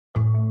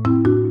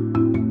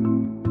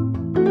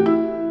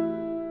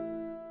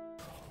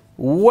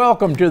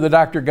Welcome to the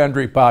Dr.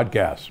 Gundry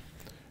podcast.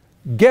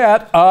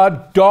 Get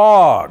a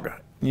dog.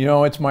 You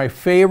know, it's my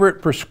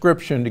favorite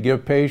prescription to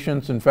give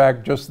patients. In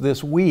fact, just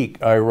this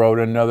week, I wrote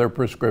another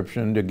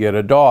prescription to get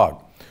a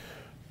dog.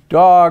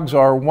 Dogs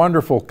are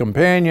wonderful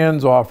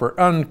companions, offer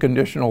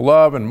unconditional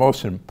love, and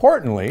most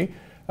importantly,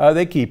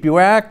 they keep you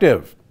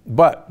active.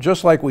 But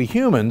just like we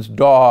humans,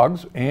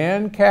 dogs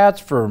and cats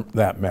for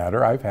that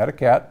matter, I've had a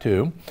cat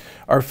too,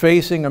 are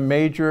facing a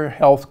major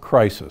health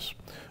crisis.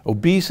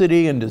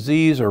 Obesity and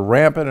disease are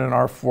rampant in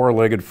our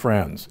four-legged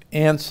friends,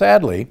 and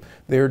sadly,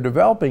 they are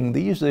developing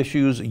these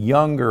issues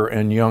younger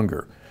and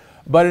younger.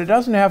 But it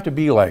doesn't have to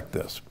be like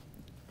this.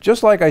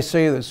 Just like I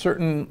say that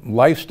certain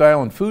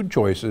lifestyle and food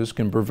choices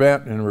can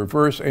prevent and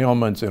reverse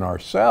ailments in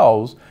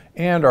ourselves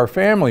and our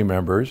family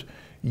members,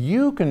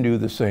 you can do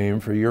the same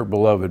for your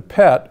beloved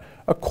pet,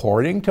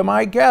 according to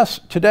my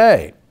guests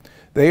today.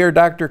 They are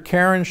Dr.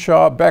 Karen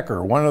Shaw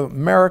Becker, one of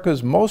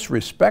America's most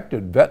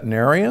respected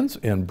veterinarians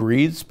and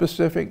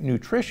breed-specific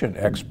nutrition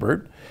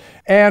expert,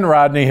 and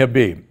Rodney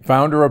Habib,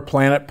 founder of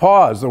Planet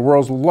Paws, the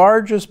world's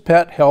largest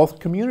pet health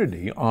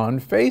community on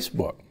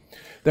Facebook.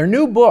 Their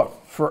new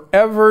book,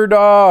 Forever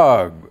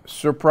Dog,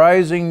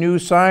 Surprising New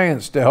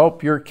Science to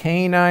Help Your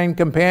Canine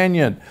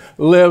Companion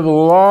Live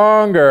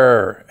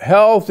Longer,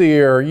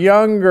 Healthier,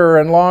 Younger,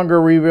 and Longer,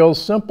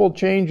 reveals simple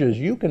changes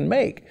you can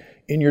make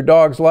in your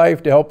dog's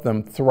life to help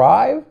them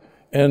thrive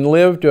and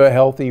live to a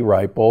healthy,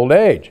 ripe old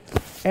age.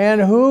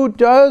 And who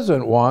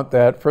doesn't want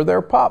that for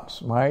their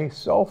pups,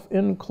 myself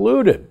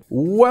included?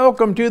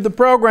 Welcome to the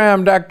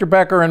program, Dr.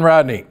 Becker and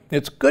Rodney.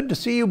 It's good to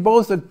see you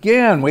both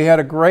again. We had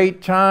a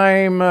great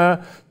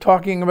time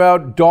talking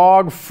about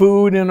dog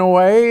food in a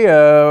way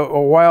a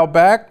while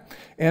back.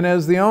 And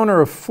as the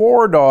owner of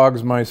 4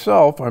 dogs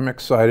myself, I'm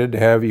excited to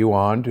have you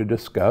on to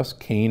discuss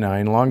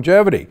canine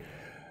longevity.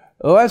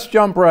 Let's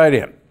jump right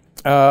in.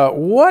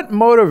 What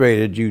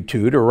motivated you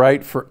two to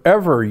write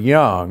Forever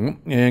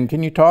Young, and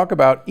can you talk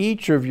about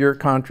each of your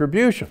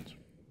contributions?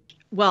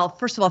 Well,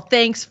 first of all,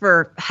 thanks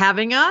for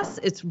having us.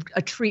 It's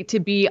a treat to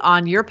be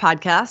on your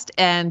podcast.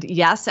 And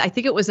yes, I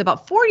think it was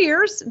about 4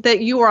 years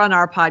that you were on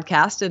our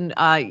podcast, and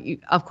you,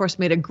 of course,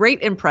 made a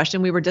great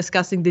impression. We were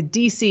discussing the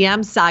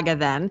DCM saga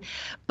then,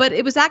 but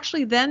it was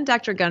actually then,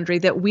 Dr. Gundry,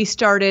 that we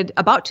started,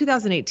 about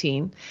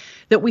 2018,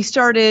 that we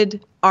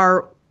started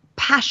our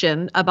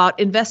passion about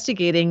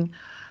investigating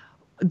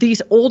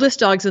these oldest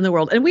dogs in the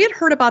world. And we had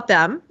heard about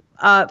them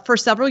for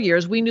several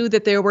years. We knew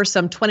that there were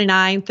some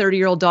 29,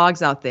 30-year-old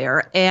dogs out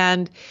there.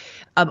 And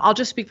I'll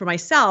just speak for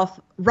myself.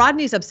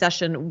 Rodney's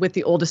obsession with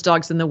the oldest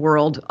dogs in the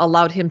world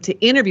allowed him to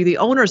interview the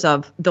owners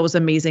of those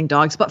amazing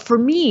dogs. But for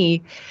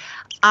me,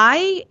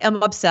 I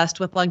am obsessed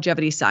with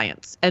longevity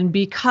science. And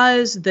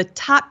because the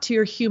top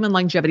tier human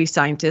longevity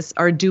scientists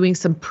are doing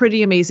some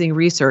pretty amazing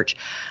research,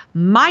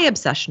 my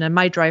obsession and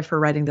my drive for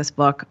writing this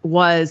book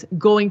was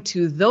going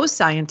to those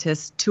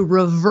scientists to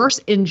reverse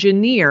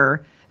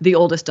engineer the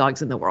oldest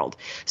dogs in the world.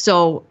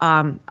 So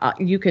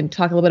you can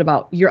talk a little bit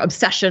about your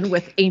obsession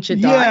with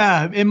ancient dogs.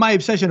 Yeah, and my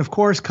obsession, of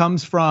course,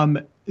 comes from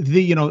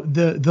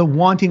the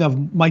wanting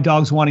of my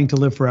dogs wanting to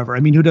live forever. I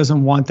mean, who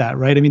doesn't want that,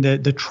 right? I mean,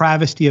 the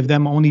travesty of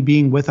them only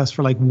being with us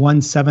for like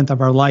 1/7 of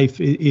our life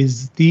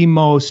is the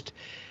most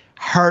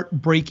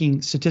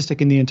heartbreaking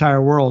statistic in the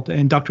entire world.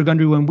 And Dr.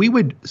 Gundry, when we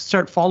would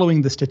start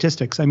following the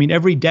statistics, I mean,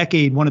 every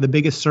decade, one of the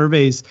biggest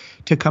surveys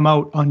to come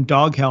out on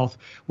dog health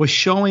was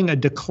showing a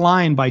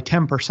decline by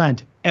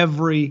 10%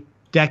 every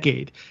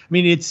decade. I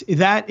mean, it's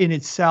that in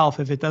itself,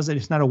 if it doesn't,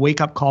 it's not a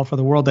wake-up call for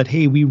the world that,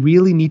 hey, we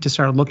really need to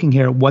start looking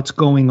here at what's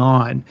going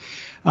on,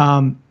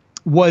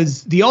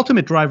 was the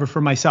ultimate driver for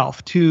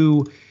myself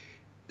to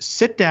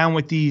sit down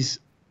with these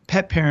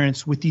pet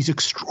parents with these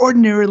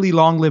extraordinarily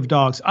long-lived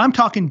dogs. I'm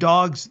talking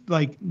dogs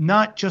like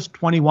not just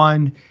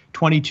 21,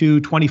 22,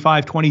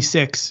 25,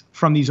 26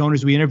 from these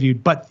owners we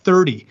interviewed, but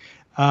 30.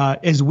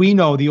 As we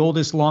know, the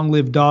oldest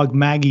long-lived dog,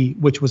 Maggie,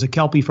 which was a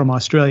Kelpie from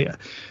Australia.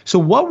 So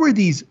what were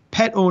these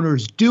pet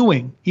owners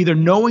doing, either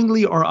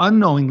knowingly or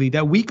unknowingly,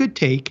 that we could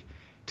take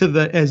to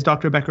the, as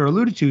Dr. Becker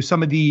alluded to,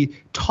 some of the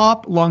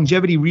top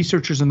longevity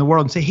researchers in the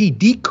world and say, hey,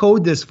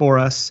 decode this for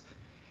us,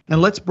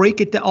 and let's break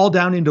it all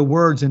down into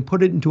words and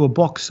put it into a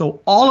book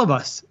so all of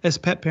us as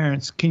pet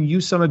parents can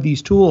use some of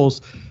these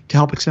tools to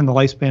help extend the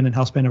lifespan and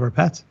health span of our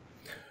pets.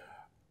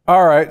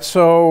 All right,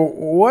 so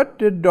what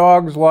did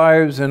dogs'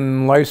 lives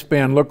and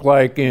lifespan look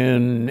like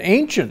in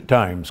ancient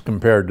times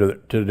compared to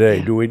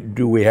today?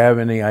 Do we have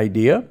any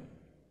idea?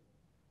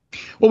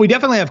 Well, we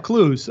definitely have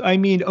clues. I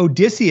mean,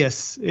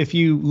 Odysseus, if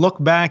you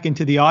look back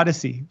into the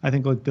Odyssey, I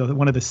think like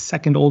one of the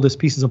second oldest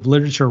pieces of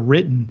literature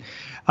written.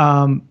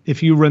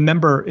 If you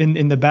remember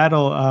in the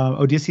battle,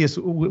 Odysseus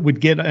would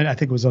get, I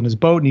think it was on his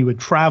boat, and he would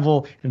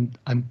travel, and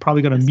I'm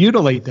probably going to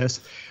mutilate this,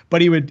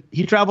 but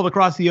he traveled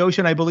across the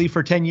ocean, I believe,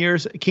 for 10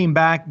 years, came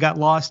back, got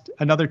lost,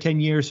 another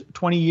 10 years,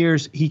 20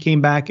 years, he came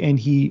back and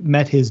he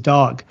met his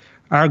dog,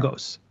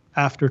 Argos,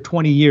 after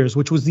 20 years,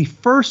 which was the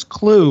first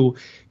clue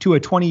to a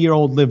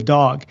 20-year-old lived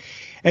dog.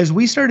 As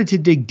we started to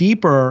dig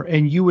deeper,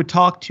 and you would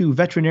talk to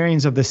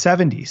veterinarians of the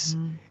 70s,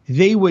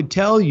 they would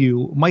tell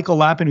you, Michael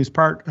Lappin,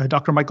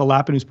 Dr. Michael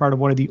Lappin, who's part of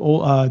one of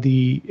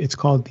it's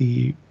called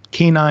the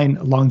Canine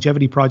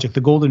Longevity Project,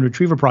 the Golden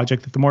Retriever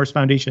Project that the Morris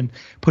Foundation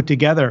put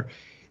together.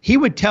 He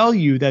would tell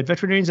you that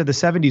veterinarians of the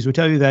 70s would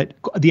tell you that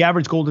the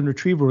average Golden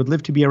Retriever would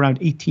live to be around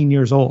 18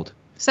 years old.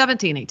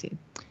 17, 18.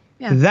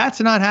 Yeah. That's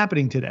not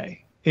happening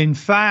today. In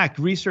fact,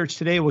 research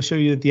today will show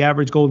you that the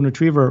average Golden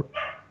Retriever,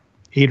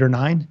 8 or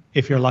 9,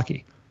 if you're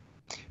lucky.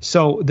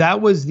 So that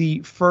was the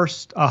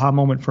first aha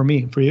moment for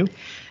me. For you?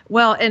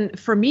 Well, and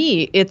for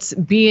me, it's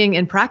being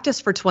in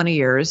practice for 20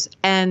 years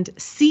and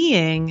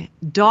seeing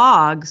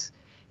dogs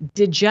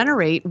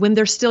degenerate when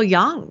they're still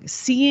young.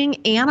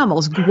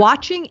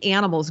 Watching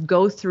animals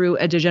go through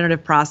a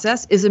degenerative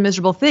process is a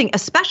miserable thing,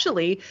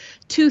 especially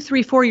 2,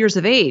 3, 4 years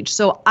of age.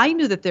 So I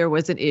knew that there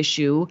was an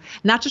issue,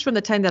 not just from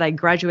the time that I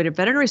graduated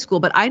veterinary school,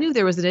 but I knew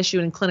there was an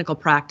issue in clinical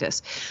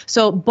practice.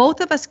 So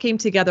both of us came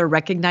together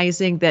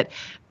recognizing that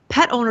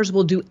pet owners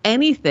will do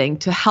anything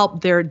to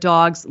help their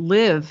dogs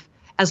live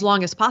as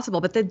long as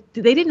possible, but they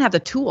didn't have the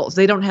tools.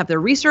 They don't have the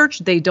research.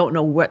 They don't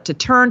know what to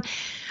turn.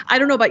 I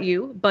don't know about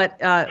you, but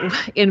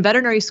in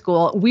veterinary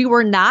school, we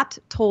were not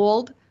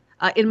told,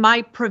 in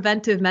my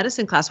preventive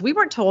medicine class, we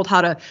weren't told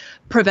how to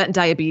prevent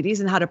diabetes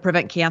and how to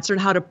prevent cancer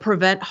and how to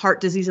prevent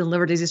heart disease and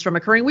liver disease from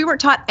occurring. We weren't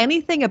taught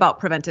anything about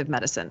preventive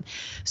medicine.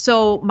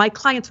 So my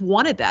clients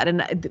wanted that.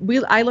 And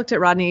I looked at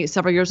Rodney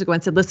several years ago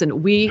and said,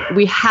 listen, we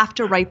have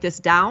to write this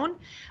down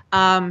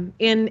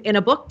in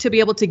a book to be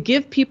able to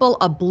give people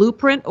a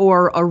blueprint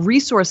or a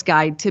resource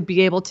guide to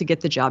be able to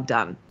get the job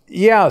done.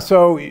 Yeah,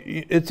 so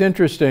it's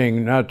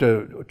interesting, not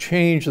to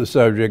change the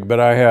subject, but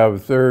I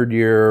have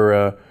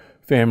third-year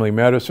family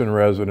medicine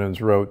residents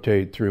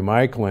rotate through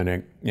my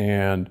clinic,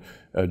 and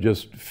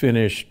just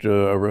finished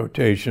a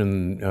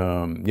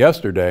rotation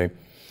yesterday,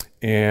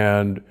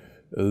 and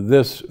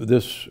this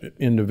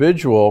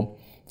individual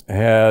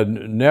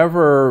had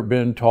never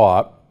been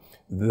taught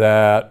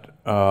that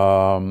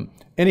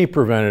any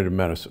preventative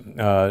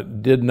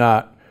medicine did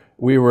not.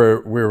 We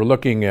were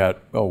looking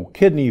at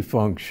kidney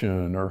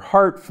function or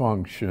heart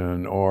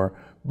function or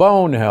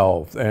bone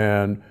health,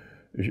 and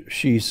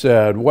she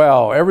said,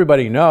 well,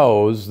 everybody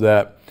knows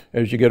that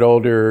as you get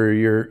older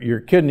your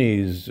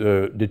kidneys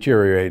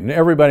deteriorate, and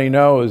everybody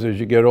knows as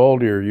you get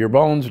older your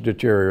bones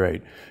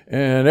deteriorate,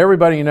 and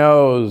everybody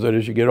knows that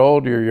as you get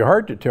older your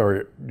heart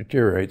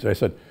deteriorates. I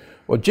said,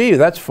 well, gee,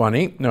 that's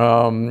funny.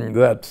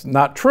 That's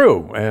not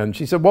true. And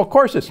she said, well, of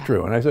course it's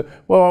true. And I said,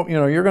 well,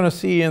 you're going to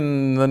see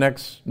in the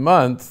next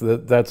month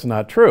that that's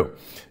not true.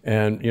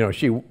 And,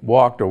 she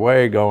walked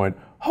away going,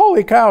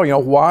 holy cow,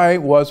 why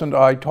wasn't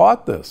I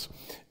taught this?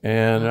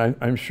 And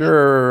I'm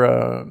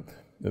sure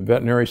the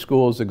veterinary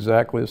school is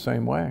exactly the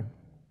same way.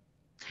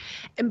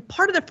 And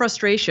part of the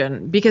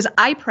frustration, because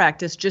I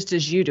practice just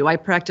as you do, I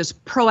practice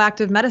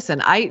proactive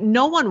medicine.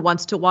 No one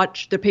wants to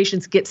watch their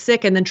patients get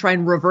sick and then try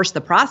and reverse the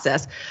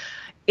process.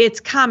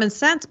 It's common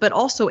sense, but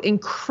also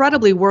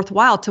incredibly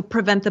worthwhile to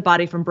prevent the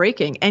body from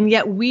breaking. And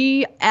yet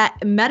we,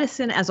 at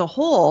medicine as a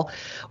whole,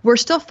 we're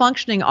still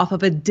functioning off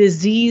of a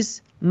disease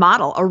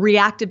model, a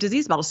reactive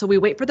disease model. So we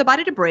wait for the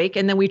body to break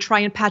and then we try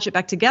and patch it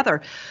back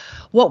together.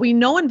 What we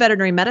know in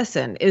veterinary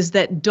medicine is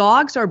that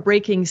dogs are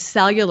breaking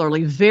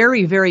cellularly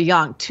very, very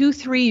young, 2,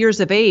 3 years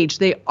of age.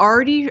 They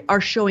already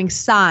are showing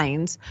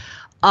signs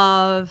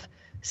of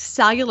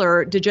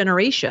cellular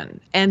degeneration.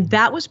 And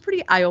that was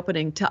pretty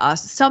eye-opening to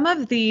us. Some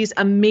of these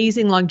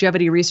amazing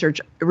longevity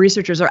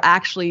researchers are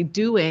actually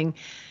doing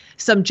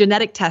some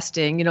genetic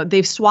testing.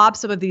 They've swabbed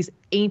some of these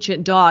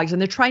ancient dogs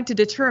and they're trying to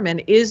determine,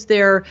 is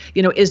there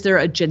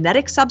a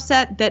genetic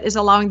subset that is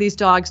allowing these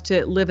dogs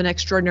to live an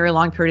extraordinarily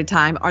long period of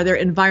time? Are there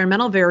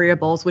environmental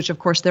variables, which of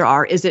course there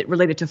are? Is it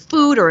related to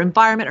food or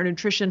environment or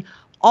nutrition?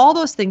 All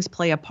those things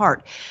play a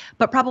part.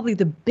 But probably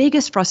the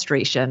biggest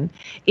frustration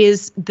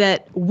is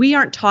that we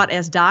aren't taught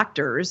as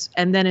doctors,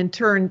 and then in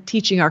turn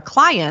teaching our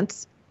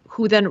clients,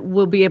 who then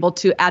will be able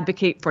to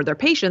advocate for their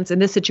patients, in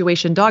this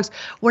situation, dogs,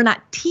 we're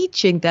not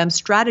teaching them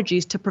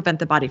strategies to prevent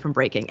the body from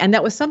breaking. And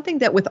that was something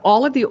that with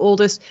all of the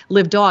oldest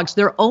lived dogs,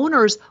 their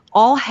owners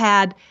all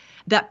had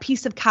that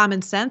piece of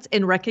common sense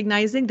in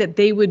recognizing that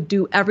they would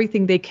do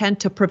everything they can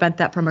to prevent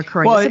that from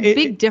occurring. Well, it's a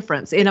big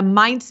difference in a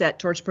mindset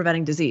towards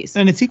preventing disease.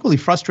 And it's equally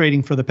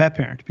frustrating for the pet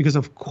parent because,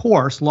 of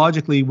course,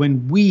 logically,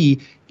 when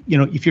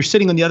if you're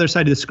sitting on the other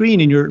side of the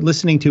screen and you're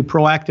listening to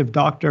proactive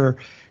Dr.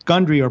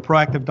 Gundry or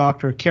proactive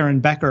Dr. Shaw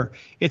Becker,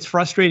 it's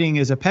frustrating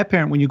as a pet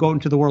parent when you go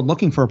into the world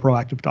looking for a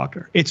proactive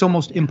doctor. It's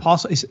almost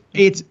impossible.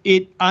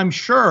 I'm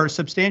sure,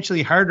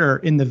 substantially harder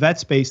in the vet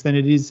space than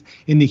it is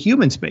in the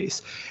human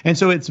space. And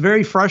so it's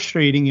very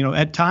frustrating,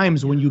 at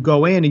times when you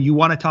go in and you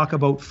want to talk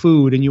about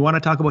food and you want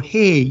to talk about,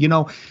 hey,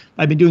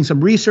 I've been doing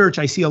some research.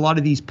 I see a lot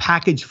of these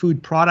packaged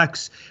food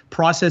products,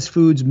 processed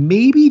foods.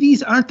 Maybe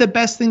these aren't the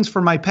best things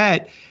for my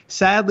pet.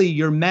 Sadly,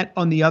 you're met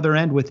on the other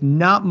end with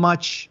not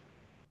much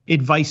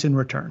advice in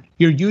return.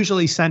 You're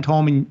usually sent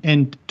home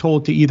and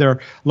told to either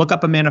look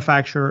up a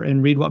manufacturer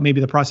and read what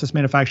maybe the process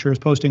manufacturer is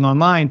posting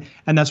online,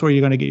 and that's where you're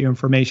going to get your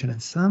information.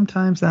 And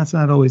sometimes that's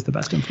not always the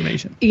best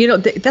information.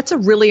 That's a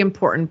really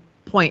important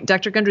point,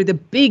 Dr. Gundry, the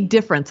big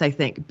difference, I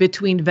think,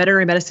 between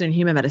veterinary medicine and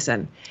human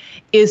medicine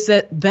is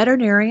that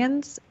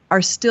veterinarians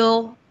are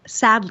still,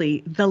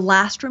 sadly, the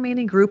last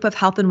remaining group of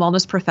health and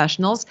wellness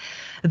professionals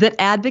that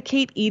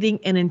advocate eating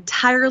an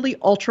entirely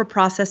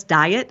ultra-processed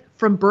diet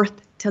from birth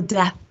till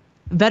death.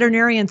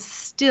 Veterinarians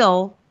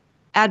still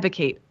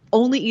advocate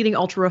only eating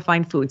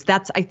ultra-refined foods.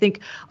 That's, I think,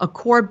 a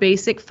core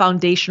basic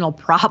foundational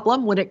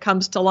problem when it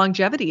comes to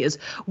longevity is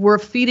we're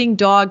feeding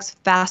dogs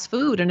fast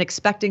food and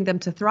expecting them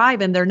to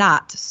thrive, and they're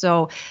not.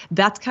 So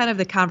that's kind of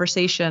the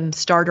conversation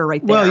starter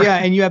right there. Well, yeah,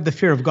 and you have the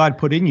fear of God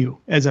put in you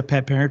as a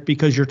pet parent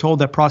because you're told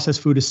that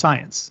processed food is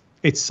science.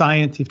 It's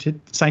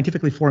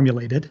scientifically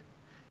formulated.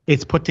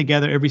 It's put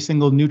together, every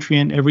single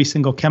nutrient, every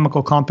single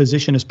chemical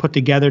composition is put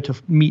together to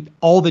meet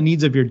all the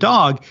needs of your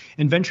dog.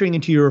 And venturing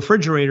into your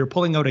refrigerator,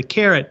 pulling out a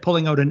carrot,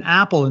 pulling out an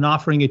apple and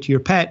offering it to your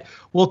pet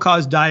will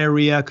cause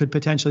diarrhea, could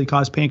potentially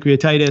cause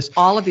pancreatitis.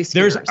 All of these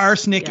fears. There's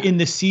arsenic in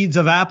the seeds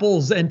of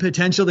apples and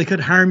potentially could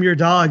harm your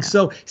dog.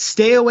 So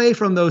stay away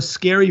from those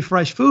scary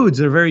fresh foods.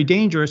 They're very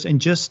dangerous and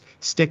just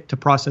stick to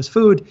processed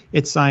food.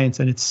 It's science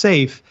and it's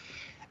safe.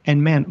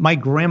 And man, my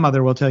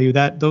grandmother will tell you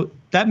that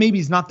that maybe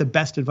is not the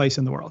best advice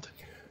in the world.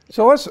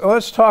 So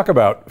let's talk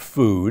about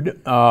food.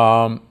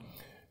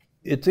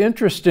 It's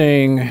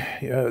interesting.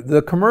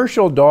 The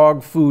commercial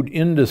dog food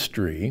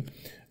industry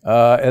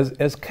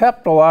has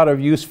kept a lot of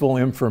useful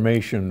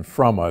information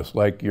from us,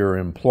 like you're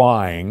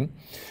implying,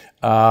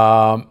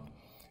 and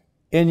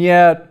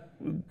yet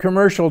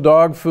commercial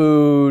dog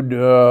food.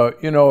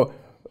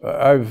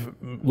 I've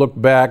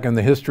looked back in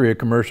the history of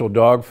commercial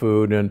dog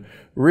food, and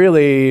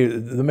really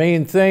the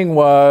main thing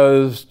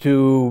was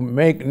to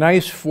make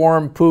nice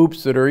form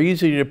poops that are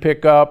easy to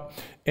pick up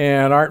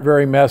and aren't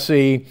very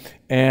messy.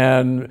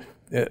 And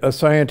a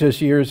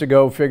scientist years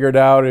ago figured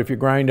out if you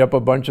grind up a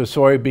bunch of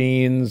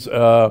soybeans,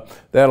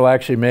 that'll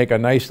actually make a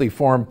nicely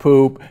formed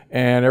poop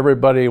and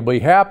everybody will be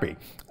happy.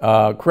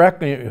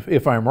 Correct me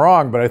if I'm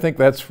wrong, but I think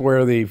that's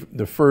where the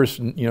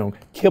first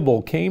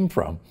kibble came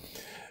from.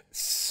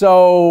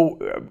 So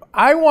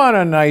I want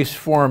a nice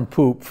form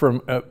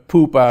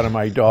poop out of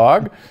my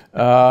dog,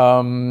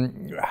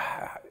 and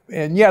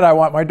yet I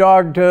want my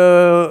dog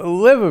to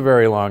live a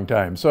very long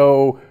time.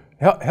 So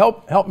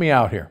help me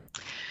out here.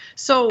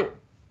 So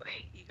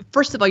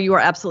first of all, you are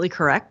absolutely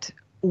correct.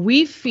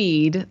 We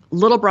feed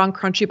little brown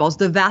crunchy balls,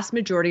 the vast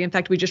majority. In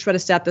fact, we just read a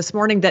stat this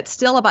morning that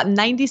still about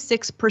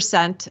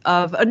 96%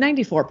 of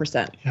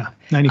 94%. Yeah,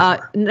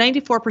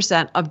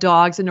 94% of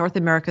dogs in North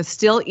America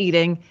still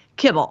eating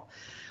kibble,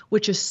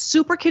 which is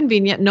super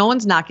convenient. No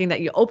one's knocking that.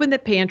 You open the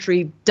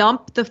pantry,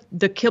 dump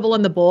the kibble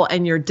in the bowl,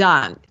 and you're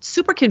done. It's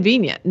super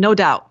convenient, no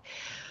doubt.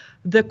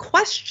 The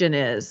question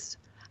is,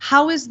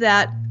 how is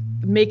that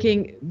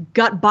making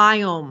gut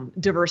biome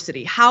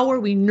diversity? How are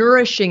we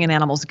nourishing an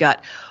animal's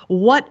gut?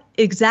 What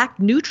exact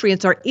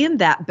nutrients are in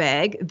that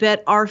bag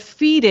that are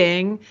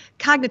feeding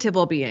cognitive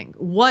well-being?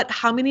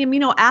 How many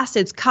amino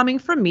acids coming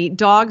from meat?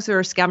 Dogs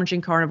are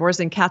scavenging carnivores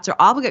and cats are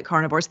obligate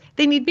carnivores.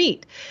 They need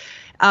meat.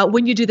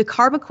 When you do the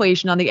carb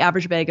equation on the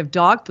average bag of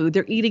dog food,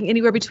 they're eating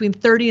anywhere between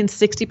 30 and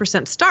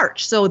 60%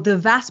 starch. So the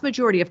vast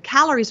majority of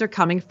calories are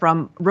coming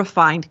from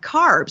refined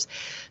carbs.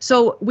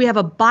 So we have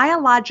a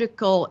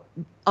biological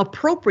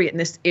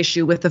appropriateness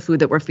issue with the food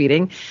that we're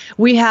feeding.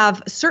 We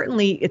have,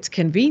 certainly it's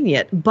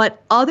convenient,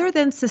 but other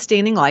than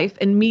sustaining life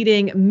and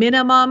meeting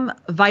minimum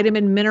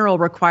vitamin mineral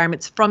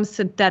requirements from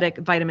synthetic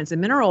vitamins and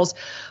minerals,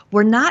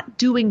 we're not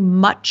doing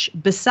much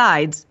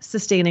besides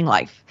sustaining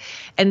life.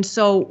 And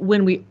so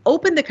when we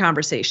open the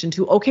conversation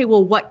to, okay,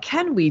 well, what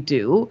can we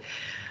do?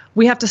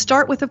 We have to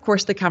start with, of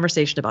course, the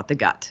conversation about the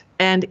gut.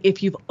 And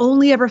if you've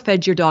only ever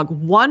fed your dog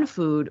one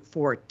food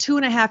for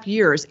 2.5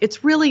 years,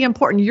 it's really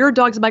important. Your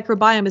dog's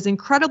microbiome is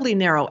incredibly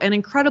narrow and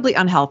incredibly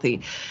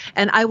unhealthy.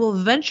 And I will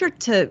venture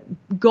to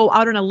go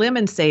out on a limb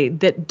and say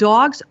that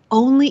dogs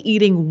only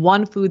eating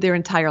one food their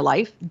entire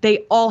life, they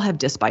all have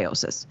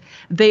dysbiosis.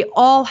 They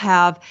all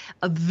have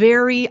a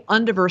very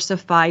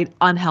undiversified,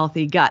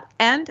 unhealthy gut.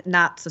 And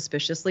not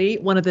suspiciously,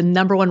 one of the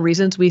number one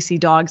reasons we see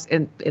dogs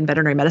in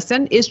veterinary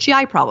medicine is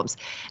GI problems.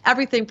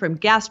 Everything from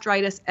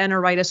gastritis,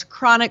 enteritis,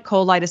 chronic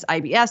colitis,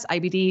 IBS,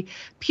 IBD,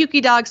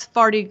 pukey dogs,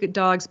 farty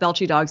dogs,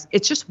 belchy dogs.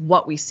 It's just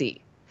what we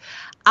see.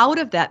 Out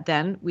of that,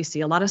 then, we see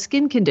a lot of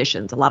skin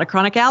conditions, a lot of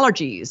chronic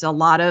allergies, a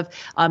lot of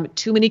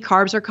too many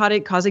carbs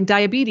are causing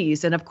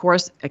diabetes, and, of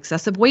course,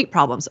 excessive weight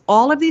problems.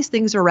 All of these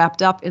things are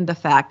wrapped up in the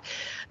fact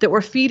that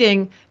we're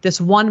feeding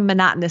this one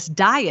monotonous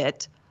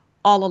diet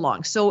all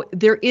along. So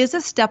there is a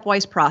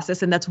stepwise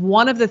process, and that's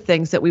one of the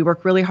things that we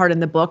work really hard in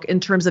the book in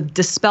terms of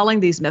dispelling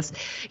these myths.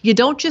 You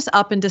don't just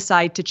up and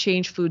decide to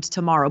change foods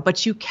tomorrow,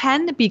 but you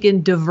can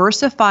begin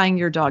diversifying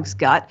your dog's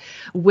gut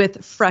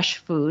with fresh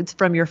foods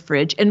from your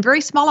fridge in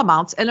very small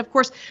amounts. And of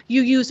course,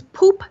 you use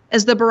poop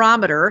as the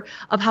barometer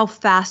of how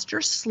fast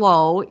or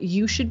slow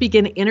you should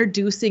begin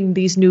introducing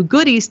these new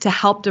goodies to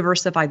help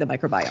diversify the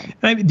microbiome.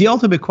 I mean, the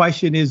ultimate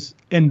question is,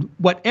 and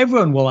what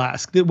everyone will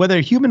ask,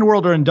 whether human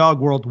world or in dog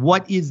world,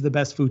 what is the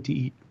best food to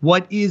eat?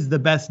 What is the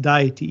best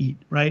diet to eat,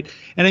 right?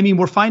 And I mean,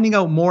 we're finding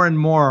out more and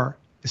more,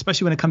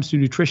 especially when it comes to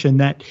nutrition,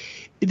 that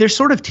they're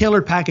sort of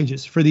tailored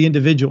packages for the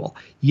individual.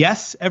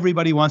 Yes,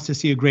 everybody wants to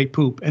see a great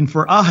poop. And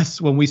for us,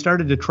 when we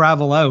started to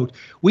travel out,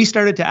 we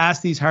started to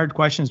ask these hard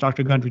questions,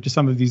 Dr. Gundry, to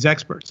some of these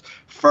experts.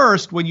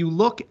 First, when you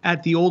look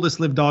at the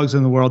oldest lived dogs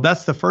in the world,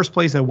 that's the first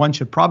place that one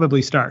should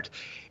probably start.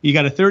 You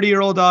got a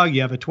 30-year-old dog,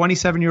 you have a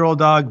 27-year-old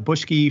dog,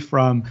 Bushki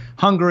from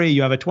Hungary,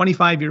 you have a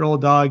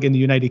 25-year-old dog in the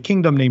United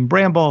Kingdom named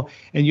Bramble,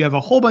 and you have a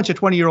whole bunch of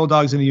 20-year-old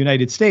dogs in the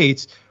United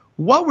States.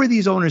 What were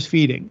these owners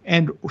feeding?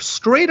 And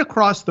straight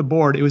across the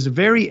board, it was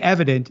very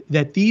evident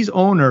that these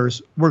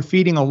owners were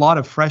feeding a lot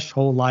of fresh,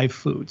 whole, live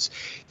foods.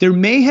 There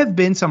may have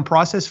been some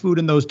processed food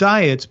in those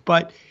diets,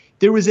 but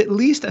there was at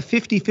least a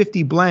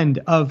 50-50 blend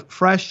of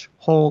fresh,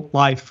 whole,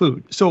 live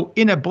food. So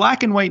in a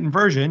black and white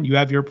inversion, you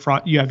have your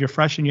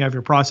fresh and you have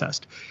your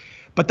processed.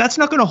 But that's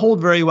not going to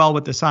hold very well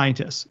with the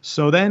scientists.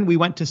 So then we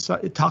went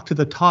to talk to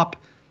the top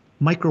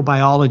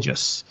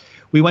microbiologists.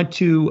 We went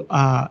to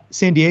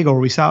San Diego,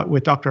 where we sat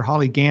with Dr.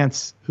 Holly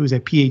Gantz, who's a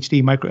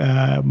PhD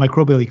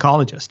microbial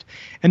ecologist.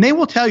 And they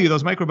will tell you,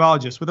 those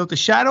microbiologists, without the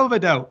shadow of a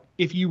doubt,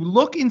 if you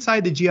look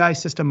inside the GI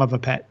system of a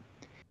pet,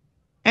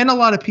 and a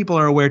lot of people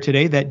are aware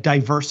today that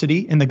diversity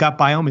in the gut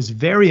biome is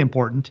very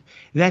important,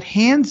 that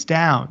hands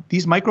down,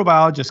 these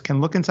microbiologists can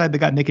look inside the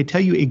gut and they can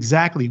tell you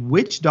exactly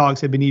which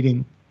dogs have been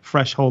eating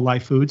fresh, whole,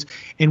 live foods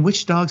and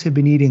which dogs have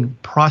been eating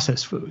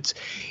processed foods.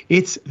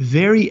 It's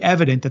very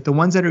evident that the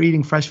ones that are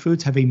eating fresh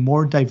foods have a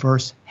more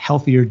diverse,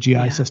 healthier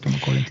GI system,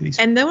 according to these.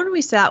 And then when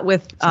we sat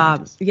with,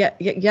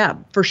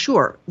 for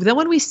sure. Then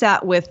when we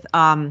sat with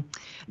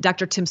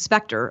Dr. Tim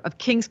Spector of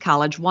King's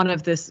College, one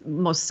of this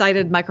most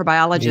cited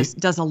microbiologists,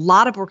 does a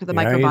lot of work with the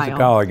microbiome. He's a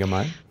colleague of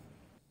mine.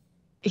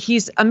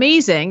 He's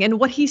amazing. And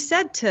what he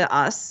said to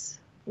us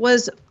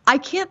was, I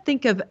can't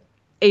think of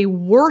a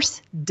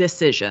worse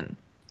decision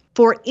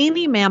for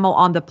any mammal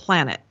on the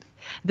planet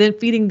than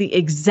feeding the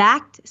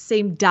exact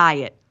same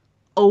diet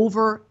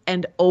over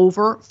and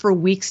over for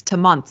weeks to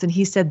months. And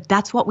he said,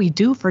 that's what we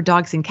do for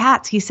dogs and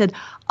cats. He said,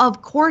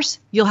 of course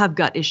you'll have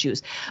gut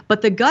issues,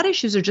 but the gut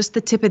issues are just the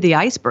tip of the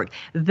iceberg.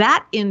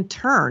 That in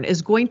turn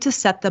is going to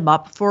set them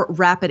up for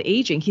rapid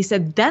aging. He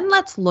said, then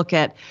let's look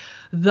at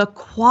the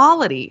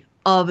quality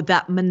of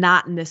that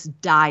monotonous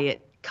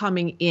diet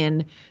coming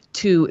in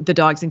to the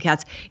dogs and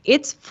cats.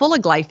 It's full of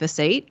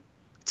glyphosate.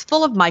 It's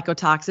full of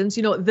mycotoxins.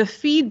 You know, the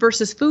feed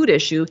versus food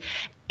issue,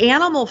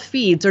 animal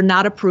feeds are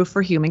not approved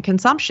for human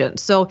consumption.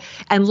 So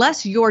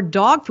unless your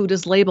dog food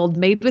is labeled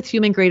made with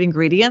human grade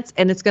ingredients,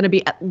 and it's going to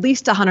be at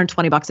least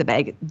 $120 a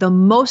bag, the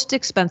most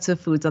expensive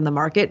foods on the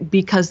market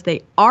because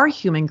they are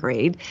human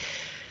grade,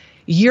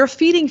 you're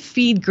feeding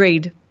feed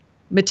grade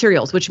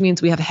materials, which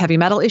means we have a heavy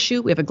metal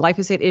issue, we have a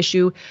glyphosate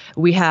issue,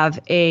 we have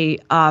a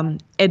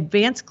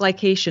advanced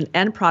glycation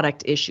end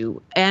product issue,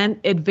 and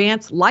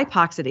advanced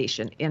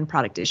lipoxidation end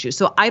product issue.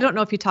 So I don't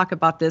know if you talk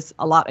about this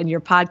a lot in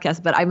your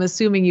podcast, but I'm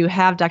assuming you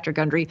have, Dr.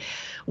 Gundry.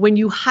 When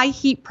you high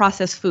heat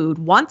process food,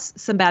 once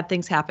some bad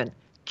things happen.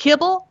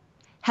 Kibble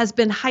has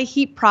been high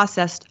heat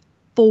processed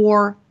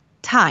 4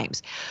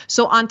 times.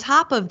 So on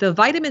top of the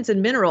vitamins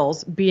and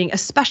minerals being,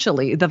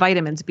 especially the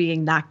vitamins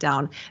being knocked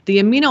down, the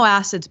amino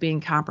acids being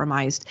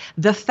compromised,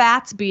 the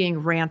fats being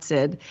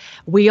rancid,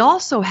 we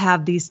also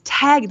have these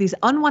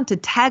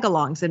unwanted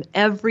tag-alongs in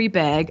every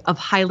bag of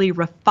highly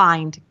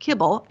refined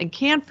kibble and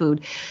canned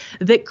food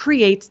that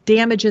creates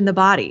damage in the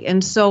body.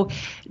 And so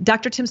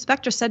Dr. Tim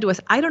Spector said to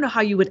us, I don't know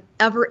how you would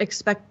ever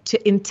expect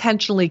to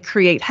intentionally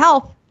create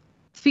health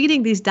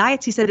feeding these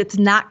diets. He said it's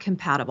not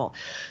compatible.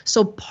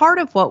 So part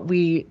of what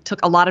we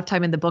took a lot of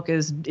time in the book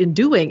is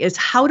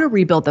how to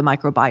rebuild the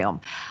microbiome,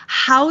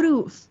 how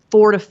to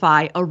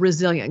fortify a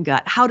resilient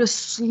gut, how to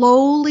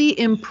slowly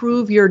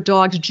improve your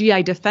dog's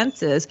GI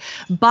defenses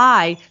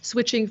by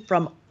switching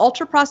from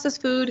ultra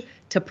processed food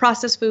to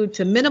processed food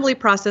to minimally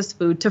processed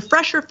food to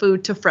fresher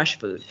food to fresh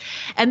food.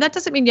 And that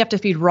doesn't mean you have to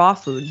feed raw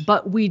food,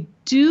 but we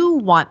do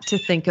want to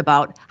think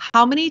about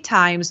how many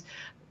times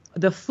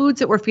the foods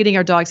that we're feeding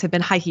our dogs have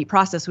been high heat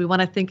processed. We want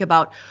to think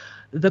about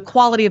the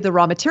quality of the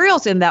raw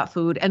materials in that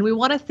food, and we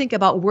want to think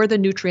about where the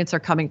nutrients are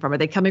coming from. Are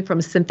they coming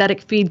from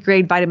synthetic feed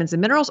grade vitamins and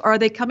minerals, or are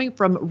they coming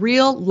from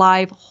real,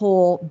 live,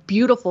 whole,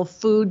 beautiful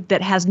food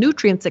that has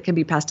nutrients that can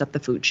be passed up the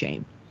food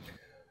chain?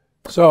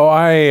 So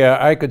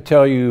I could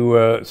tell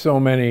you so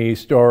many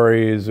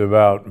stories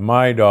about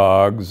my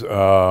dogs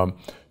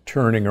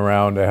turning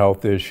around a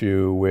health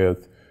issue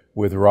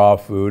with raw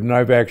food, and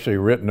I've actually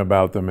written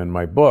about them in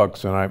my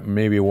books, and I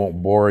maybe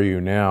won't bore you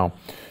now,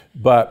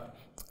 but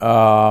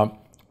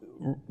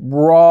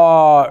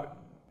raw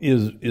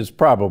is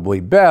probably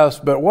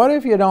best, but what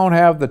if you don't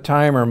have the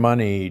time or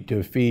money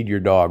to feed your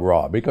dog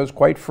raw? Because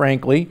quite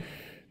frankly,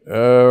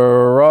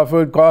 raw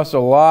food costs a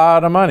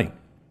lot of money.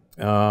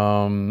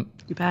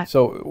 You bet.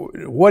 So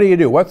what do you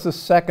do? What's the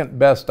second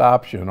best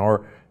option,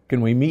 or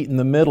can we meet in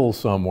the middle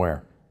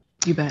somewhere?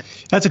 You bet.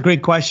 That's a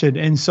great question.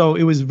 And so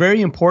it was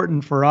very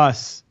important for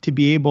us to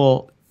be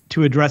able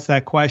to address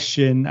that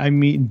question. I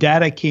mean,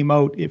 data came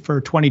out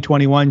for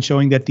 2021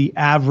 showing that the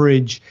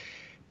average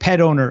pet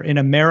owner in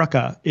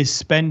America is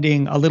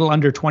spending a little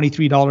under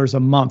 $23 a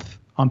month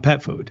on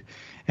pet food.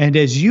 And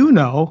as you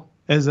know,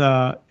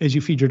 as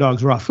you feed your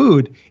dogs raw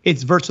food,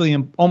 it's virtually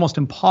almost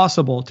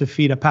impossible to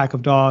feed a pack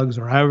of dogs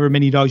or however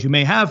many dogs you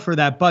may have for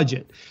that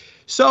budget.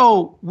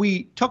 So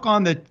we took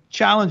on the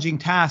challenging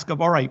task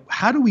of, all right,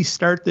 how do we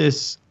start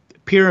this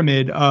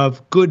pyramid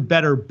of good,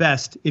 better,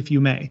 best, if you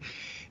may?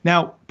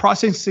 Now,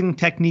 processing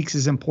techniques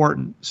is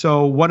important.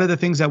 So one of the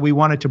things that we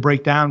wanted to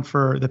break down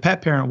for the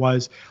pet parent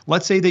was,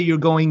 let's say that you're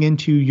going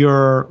into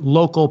your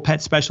local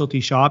pet specialty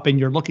shop and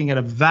you're looking at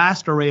a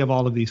vast array of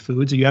all of these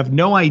foods and you have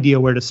no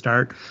idea where to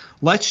start.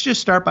 Let's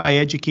just start by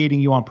educating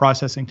you on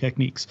processing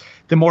techniques.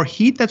 The more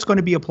heat that's going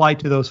to be applied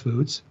to those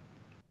foods,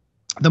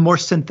 the more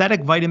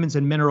synthetic vitamins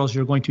and minerals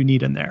you're going to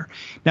need in there.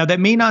 Now, that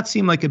may not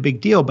seem like a big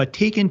deal, but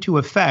take into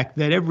effect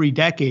that every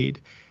decade,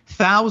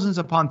 thousands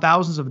upon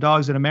thousands of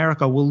dogs in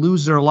America will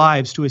lose their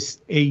lives to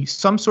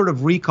some sort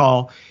of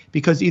recall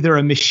because either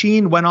a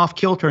machine went off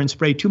kilter and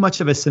sprayed too much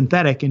of a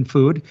synthetic in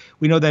food.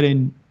 We know that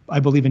I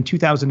believe in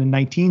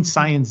 2019,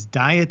 Science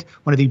Diet,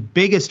 one of the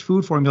biggest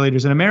food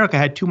formulators in America,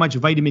 had too much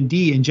vitamin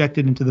D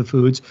injected into the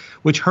foods,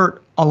 which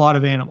hurt a lot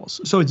of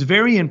animals. So it's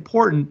very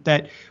important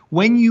that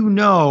when you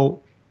know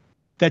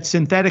that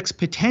synthetics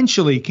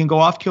potentially can go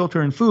off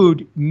kilter in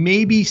food,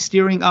 maybe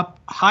steering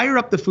up higher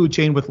up the food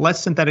chain with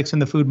less synthetics in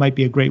the food might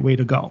be a great way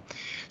to go.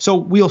 So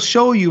we'll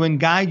show you and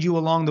guide you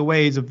along the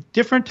ways of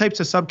different types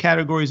of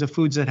subcategories of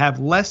foods that have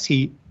less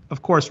heat,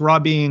 of course, raw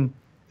being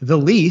the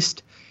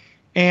least.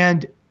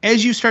 And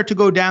as you start to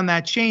go down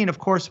that chain, of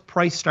course,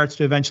 price starts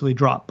to eventually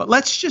drop. But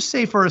let's just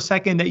say for a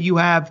second that you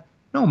have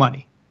no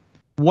money.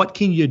 What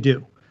can you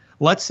do?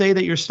 Let's say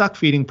that you're stuck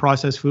feeding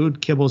processed food,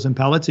 kibbles and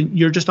pellets, and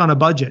you're just on a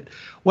budget.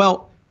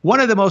 Well, one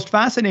of the most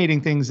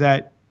fascinating things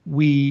that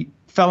we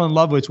fell in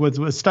love with was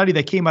a study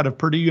that came out of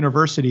Purdue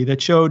University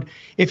that showed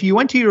if you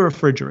went to your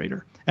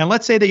refrigerator and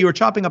let's say that you were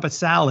chopping up a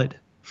salad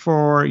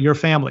for your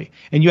family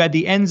and you had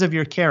the ends of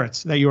your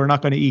carrots that you were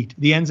not going to eat,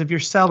 the ends of your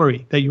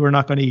celery that you were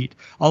not going to eat,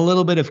 a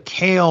little bit of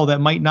kale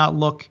that might not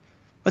look,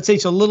 let's say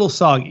it's a little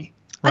soggy.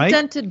 Right? A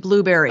dented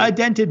blueberry. A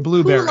dented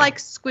blueberry. Who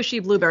likes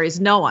squishy blueberries?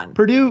 No one.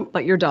 Purdue.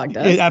 But your dog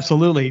does.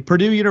 Absolutely.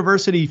 Purdue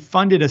University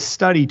funded a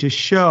study to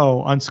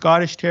show on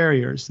Scottish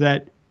Terriers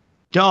that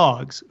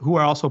dogs, who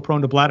are also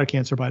prone to bladder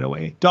cancer, by the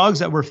way, dogs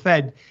that were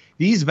fed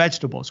these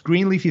vegetables,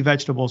 green leafy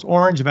vegetables,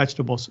 orange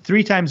vegetables,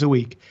 3 times a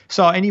week,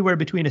 saw anywhere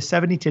between a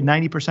 70 to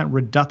 90%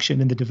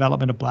 reduction in the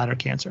development of bladder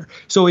cancer.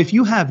 So if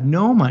you have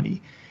no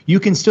money,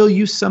 you can still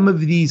use some of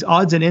these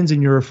odds and ends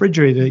in your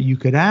refrigerator that you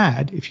could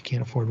add if you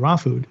can't afford raw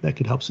food. That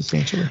could help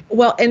substantially.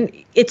 Well, and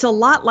it's a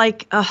lot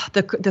like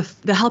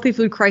the healthy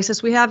food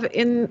crisis we have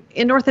in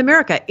North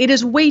America. It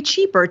is way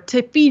cheaper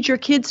to feed your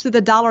kids through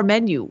the dollar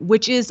menu,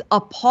 which is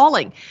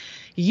appalling.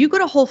 You go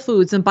to Whole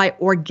Foods and buy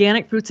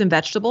organic fruits and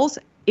vegetables.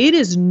 It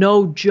is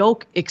no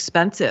joke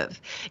expensive.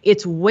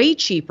 It's way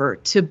cheaper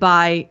to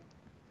buy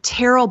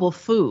terrible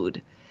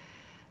food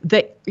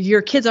that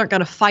your kids aren't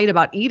going to fight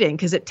about eating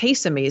because it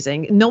tastes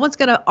amazing. No one's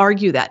going to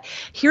argue that.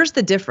 Here's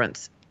the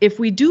difference. If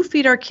we do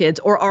feed our kids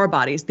or our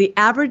bodies, the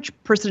average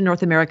person in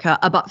North America,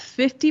 about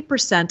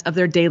 50% of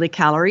their daily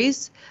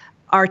calories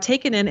are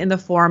taken in the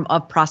form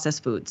of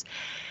processed foods.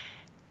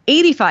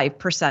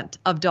 85%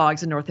 of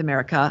dogs in North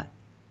America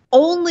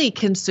only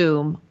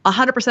consume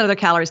 100% of their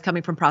calories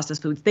coming from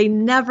processed foods. They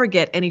never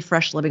get any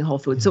fresh living whole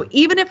foods. So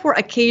even if we're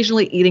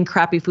occasionally eating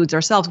crappy foods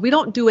ourselves, we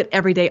don't do it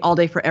every day, all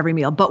day for every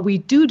meal, but we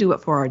do it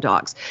for our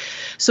dogs.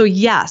 So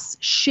yes,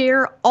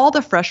 share all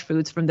the fresh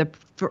foods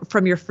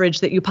from your fridge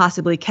that you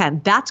possibly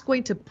can. That's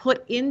going to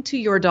put into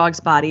your dog's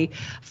body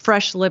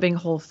fresh living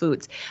whole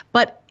foods.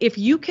 But if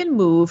you can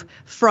move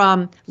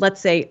from,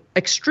 let's say,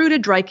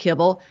 extruded dry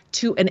kibble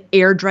to an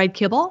air dried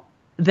kibble,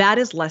 that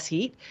is less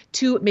heat,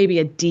 to maybe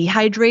a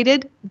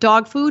dehydrated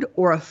dog food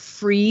or a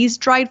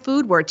freeze-dried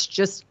food where it's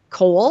just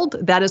cold.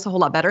 That is a whole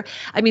lot better.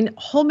 I mean,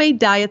 homemade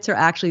diets are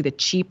actually the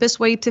cheapest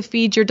way to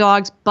feed your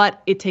dogs,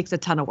 but it takes a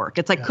ton of work.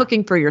 It's like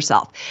cooking for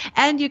yourself.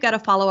 And you got to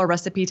follow a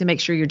recipe to make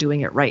sure you're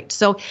doing it right.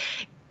 So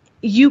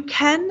you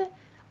can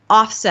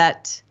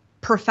offset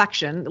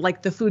perfection,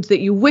 like the foods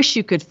that you wish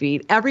you could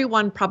feed.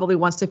 Everyone probably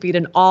wants to feed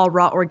an all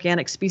raw,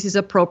 organic, species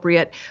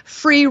appropriate,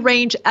 free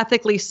range,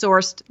 ethically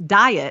sourced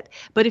diet.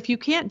 But if you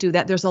can't do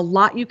that, there's a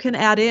lot you can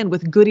add in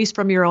with goodies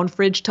from your own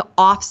fridge to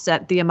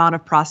offset the amount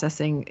of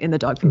processing in the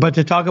dog food. But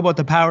to talk about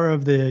the power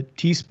of the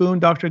teaspoon,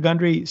 Dr.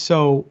 Gundry,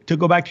 so to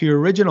go back to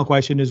your original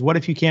question is, what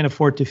if you can't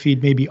afford to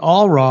feed maybe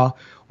all raw?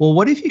 Well,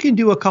 what if you can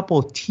do a couple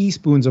of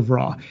teaspoons of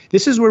raw?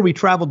 This is where we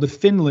traveled to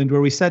Finland, where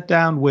we sat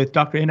down with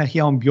Dr. Ina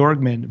Hjelm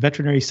Bjorgman,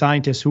 veterinary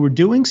scientists, who were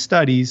doing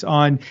studies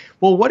on,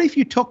 well, what if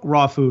you took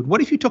raw food?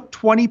 What if you took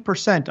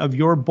 20% of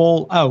your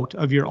bowl out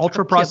of your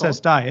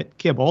ultra-processed diet,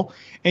 kibble,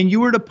 and you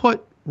were to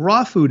put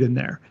raw food in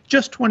there,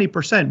 just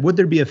 20%, would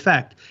there be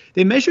effect?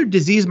 They measured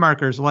disease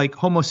markers like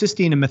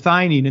homocysteine and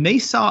methionine, and they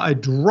saw a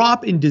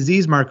drop in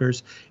disease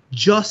markers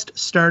just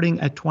starting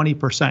at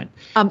 20%.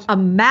 A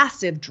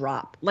massive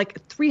drop,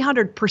 like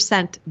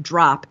 300%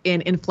 drop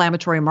in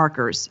inflammatory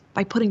markers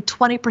by putting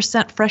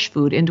 20% fresh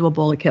food into a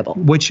bowl of kibble.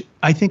 Which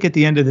I think at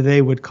the end of the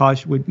day would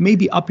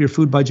maybe up your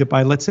food budget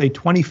by, let's say,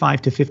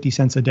 25 to 50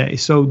 cents a day.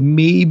 So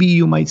maybe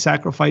you might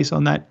sacrifice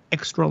on that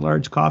extra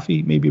large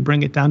coffee, maybe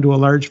bring it down to a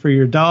large for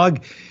your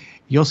dog.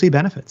 You'll see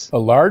benefits. A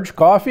large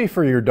coffee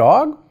for your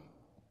dog?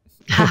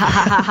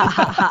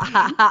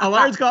 A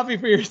large coffee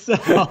for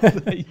yourself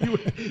that you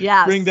would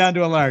bring down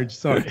to a large.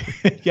 Sorry.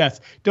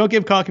 Yes. Don't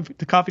give coffee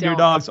to your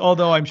dogs,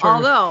 although I'm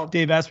sure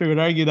Dave Asprey would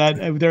argue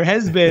that there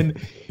has been,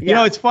 you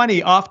know, it's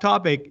funny, off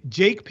topic,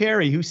 Jake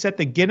Perry, who set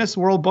the Guinness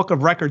World Book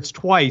of Records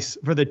twice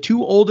for the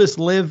 2 oldest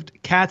lived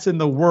cats in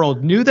the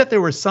world, knew that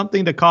there was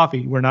something to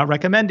coffee. We're not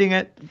recommending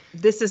it.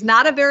 This is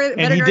not a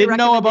veterinary And he didn't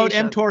know about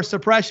mTOR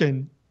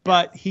suppression.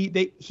 But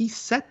he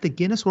set the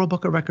Guinness World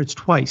Book of Records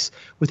twice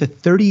with a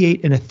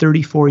 38 and a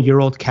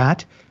 34-year-old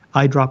cat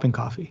eye dropping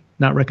coffee.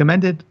 Not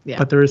recommended,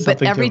 but there is something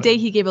to it. But every day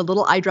he gave a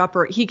little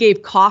eyedropper. He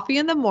gave coffee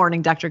in the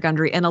morning, Dr.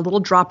 Gundry, and a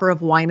little dropper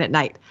of wine at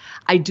night.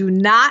 I do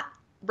not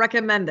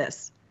recommend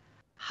this.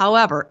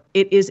 However,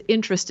 it is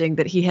interesting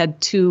that he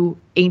had 2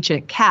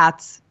 ancient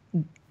cats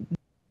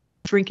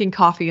drinking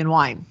coffee and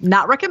wine.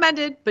 Not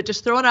recommended, but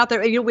just throwing it out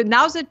there. You know,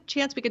 now's a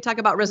chance we could talk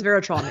about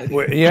resveratrol maybe.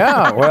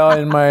 Well,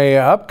 in my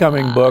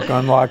upcoming book,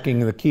 Unlocking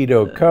the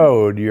Keto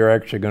Code, you're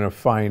actually going to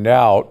find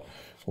out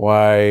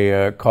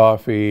why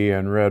coffee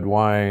and red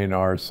wine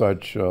are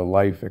such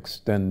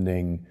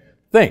life-extending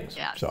things.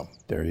 Yes. So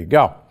there you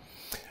go.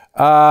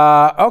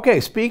 Okay,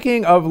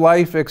 speaking of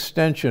life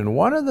extension,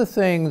 one of the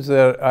things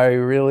that I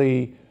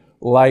really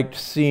liked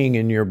seeing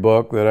in your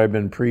book that I've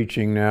been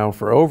preaching now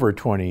for over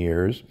 20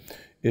 years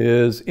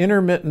is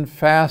intermittent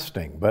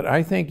fasting. But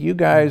I think you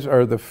guys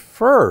are the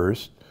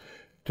first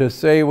to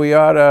say we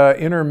ought to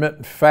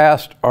intermittent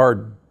fast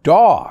our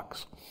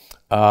dogs.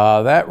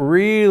 That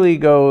really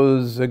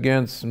goes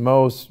against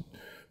most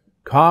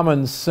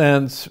common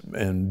sense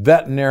and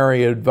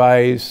veterinary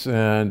advice.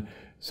 And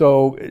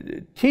so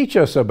teach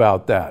us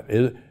about that.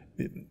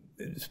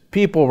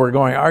 People were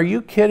going, are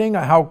you kidding?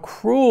 How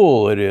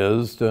cruel it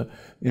is to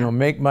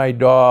make my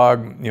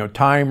dog,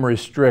 time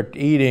restrict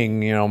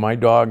eating. My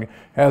dog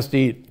has to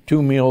eat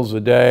 2 meals a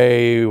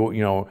day,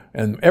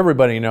 and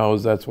everybody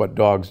knows that's what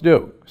dogs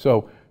do.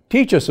 So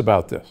teach us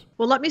about this.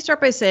 Well, let me start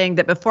by saying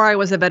that before I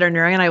was a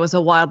veterinarian, I was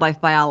a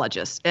wildlife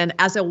biologist. And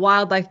as a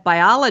wildlife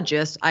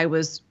biologist, I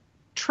was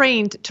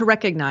trained to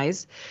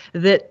recognize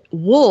that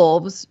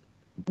wolves,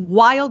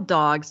 wild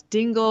dogs,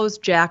 dingoes,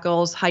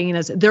 jackals,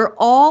 hyenas, they're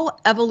all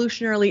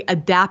evolutionarily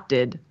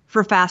adapted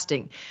for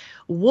fasting.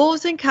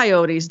 Wolves and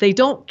coyotes, they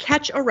don't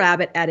catch a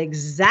rabbit at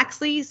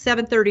exactly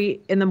 7:30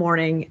 in the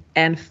morning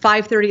and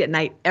 5:30 at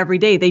night every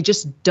day. They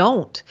just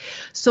don't.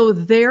 So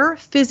their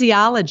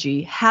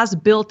physiology has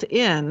built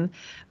in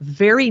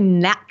very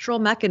natural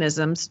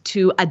mechanisms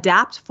to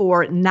adapt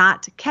for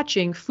not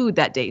catching food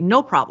that day.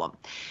 No problem.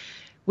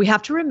 We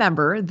have to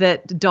remember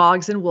that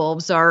dogs and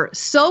wolves are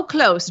so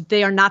close,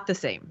 they are not the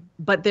same,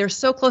 but they're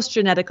so close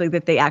genetically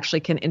that they actually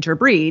can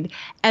interbreed.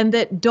 And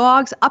that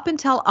dogs, up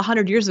until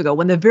 100 years ago,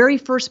 when the very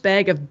first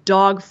bag of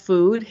dog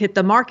food hit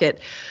the market,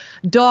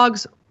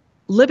 dogs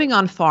living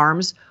on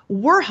farms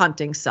were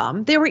hunting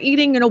some. They were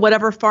eating,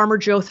 whatever Farmer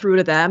Joe threw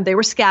to them. They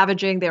were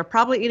scavenging. They were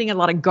probably eating a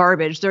lot of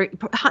garbage. They're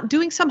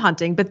doing some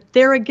hunting, but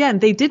there again,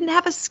 they didn't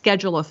have a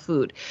schedule of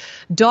food.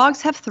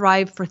 Dogs have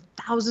thrived for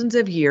thousands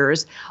of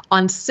years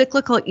on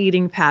cyclical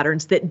eating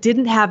patterns that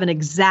didn't have an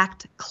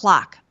exact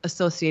clock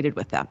associated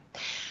with them.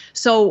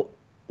 So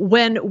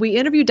when we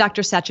interviewed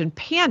Dr. Sachin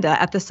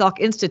Panda at the Salk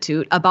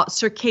Institute about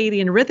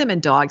circadian rhythm in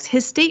dogs,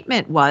 his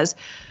statement was,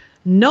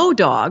 no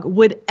dog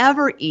would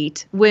ever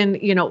eat when,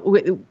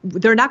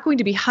 they're not going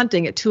to be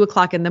hunting at 2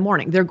 o'clock in the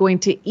morning. They're going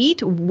to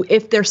eat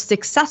if they're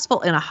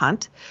successful in a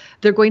hunt.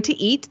 They're going to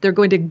eat, they're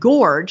going to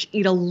gorge,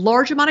 eat a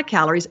large amount of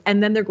calories,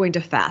 and then they're going to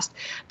fast.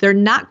 They're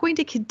not going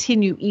to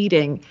continue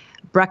eating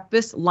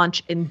breakfast,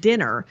 lunch, and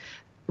dinner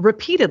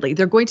repeatedly.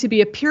 They're going to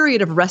be a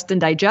period of rest and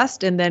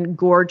digest, and then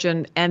gorge,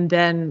 and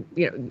then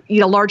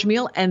eat a large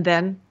meal, and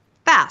then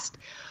fast.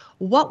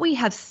 What we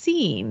have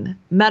seen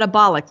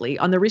metabolically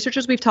on the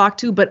researchers we've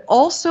talked to, but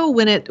also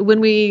when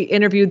we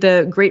interviewed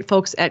the great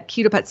folks at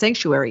Keto Pet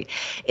Sanctuary,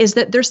 is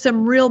that there's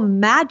some real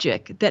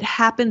magic that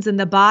happens in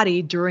the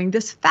body during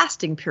this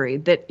fasting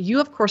period that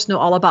you, of course, know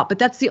all about. But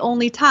that's the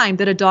only time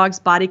that a dog's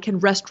body can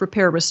rest,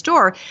 repair,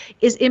 restore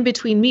is in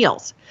between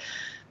meals.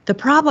 The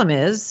problem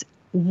is,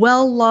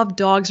 well-loved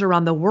dogs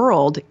around the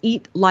world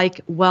eat like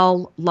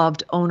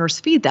well-loved owners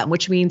feed them,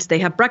 which means they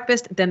have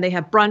breakfast, then they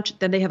have brunch,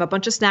 then they have a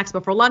bunch of snacks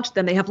before lunch,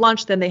 then they have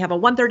lunch, then they have a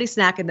 1:30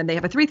 snack, and then they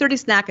have a 3:30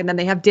 snack, and then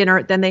they have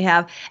dinner, then they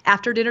have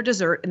after-dinner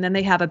dessert, and then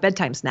they have a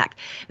bedtime snack.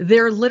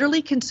 They're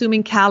literally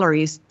consuming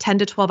calories 10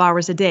 to 12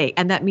 hours a day,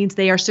 and that means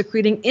they are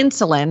secreting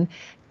insulin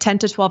 10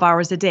 to 12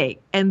 hours a day.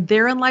 And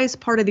therein lies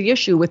part of the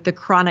issue with the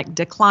chronic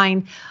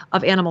decline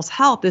of animals'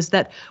 health, is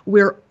that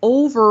we're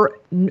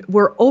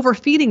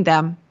overfeeding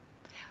them.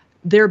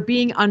 They're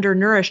being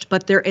undernourished,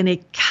 but they're in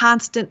a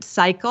constant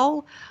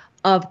cycle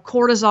of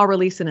cortisol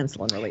release and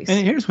insulin release.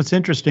 And here's what's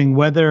interesting,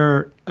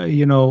 whether,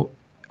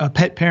 a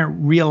pet parent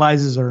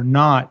realizes or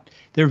not,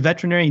 their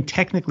veterinarian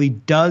technically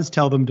does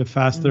tell them to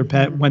fast their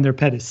pet when their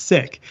pet is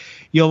sick.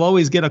 You'll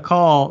always get a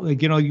call,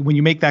 when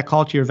you make that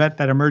call to your vet,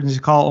 that emergency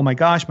call, oh my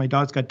gosh, my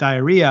dog's got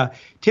diarrhea.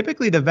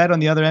 Typically the vet on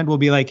the other end will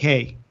be like,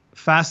 hey,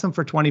 fast them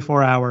for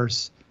 24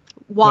 hours.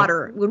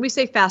 Water. When we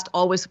say fast,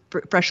 always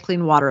fresh,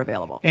 clean water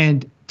available.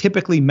 And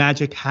typically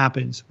magic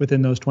happens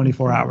within those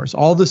 24 hours.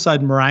 All of a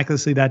sudden,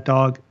 miraculously, that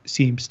dog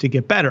seems to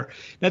get better.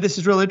 Now, this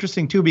is real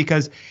interesting, too,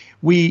 because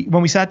when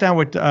we sat down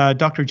with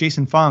Dr.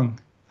 Jason Fung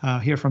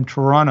here from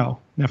Toronto,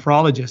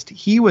 nephrologist,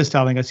 he was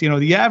telling us,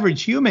 the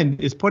average human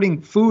is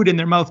putting food in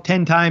their mouth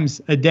 10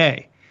 times a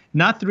day,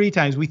 not 3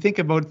 times. We think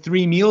about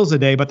 3 meals a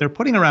day, but they're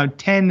putting around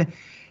 10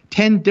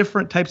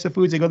 different types of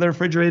foods. They go to the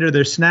refrigerator,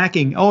 they're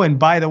snacking. Oh, and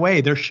by the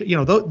way, they're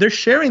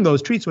sharing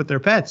those treats with their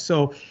pets.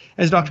 So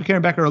as Dr.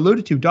 Karen Becker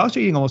alluded to, dogs are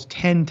eating almost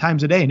 10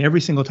 times a day. And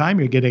every single time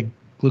you're getting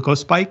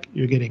glucose spike,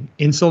 you're getting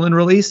insulin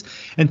release,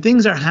 and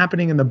things are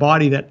happening in the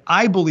body that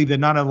I believe that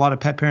not a lot of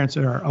pet parents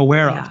are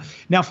aware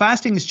of. Now,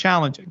 fasting is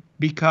challenging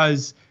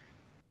because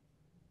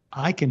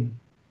I can,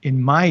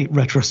 in my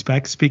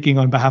retrospect, speaking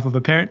on behalf of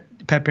a pet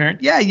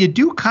parent, you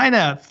do kind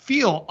of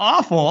feel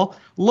awful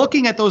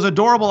looking at those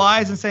adorable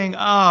eyes and saying,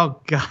 oh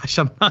gosh,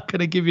 I'm not going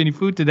to give you any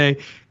food today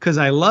because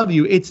I love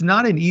you. It's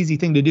not an easy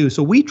thing to do.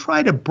 So we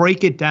try to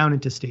break it down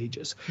into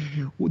stages.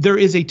 There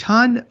is a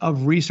ton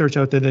of research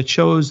out there that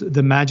shows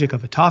the magic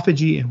of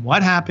autophagy and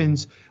what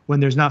happens when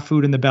there's not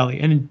food in the belly.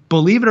 And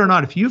believe it or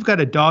not, if you've got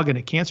a dog in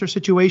a cancer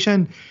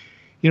situation,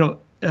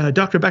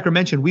 Dr. Becker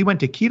mentioned we went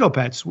to Keto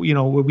Pets,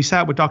 where we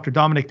sat with Dr.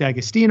 Dominic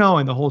D'Agostino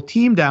and the whole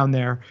team down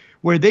there,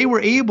 where they were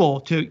able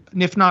to,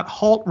 if not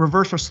halt,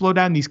 reverse, or slow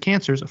down these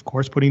cancers, of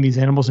course, putting these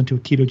animals into a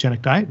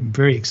ketogenic diet. I'm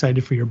very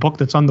excited for your book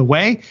that's on the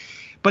way.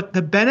 But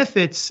the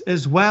benefits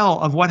as well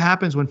of what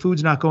happens when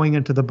food's not going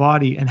into the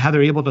body and how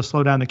they're able to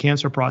slow down the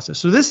cancer process.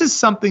 So this is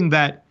something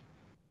that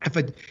if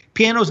a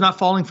piano's not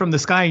falling from the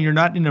sky and you're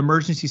not in an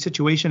emergency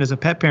situation as a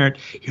pet parent,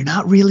 you're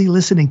not really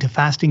listening to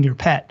fasting your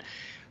pet.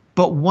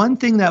 But one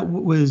thing that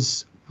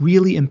was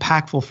really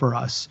impactful for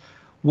us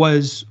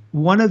was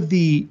one of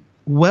the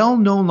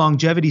well-known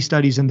longevity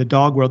studies in the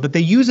dog world that they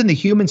use in the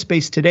human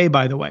space today,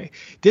 by the way.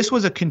 This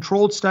was a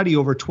controlled study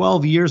over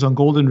 12 years on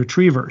golden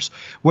retrievers,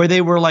 where they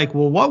were like,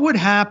 well, what would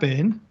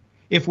happen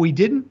if we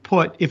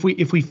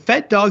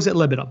fed dogs ad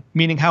libitum,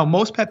 meaning how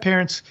most pet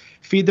parents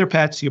feed their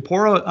pets? You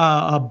pour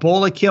a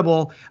bowl of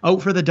kibble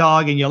out for the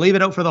dog and you leave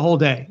it out for the whole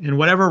day. And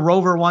whatever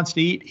Rover wants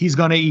to eat, he's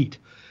going to eat.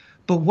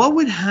 But what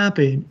would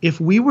happen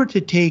if we were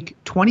to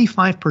take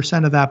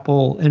 25% of that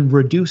bowl and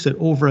reduce it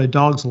over a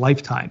dog's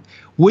lifetime?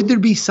 Would there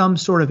be some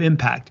sort of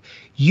impact?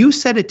 You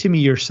said it to me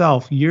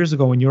yourself years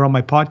ago when you were on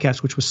my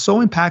podcast, which was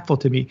so impactful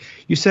to me.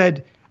 You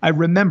said, I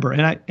remember,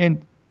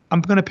 and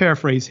I'm going to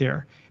paraphrase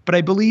here, but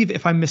I believe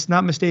if I'm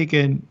not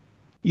mistaken,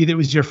 either it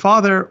was your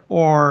father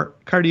or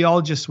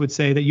cardiologists would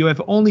say that you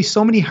have only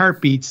so many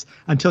heartbeats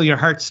until your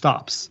heart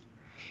stops.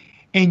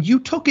 And you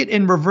took it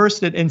and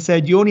reversed it and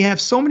said you only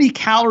have so many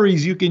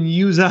calories you can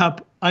use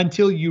up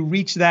until you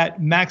reach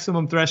that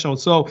maximum threshold.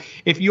 So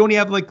if you only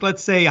have,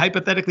 let's say,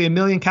 hypothetically, 1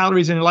 million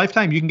calories in your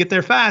lifetime, you can get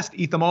there fast,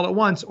 eat them all at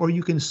once, or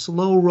you can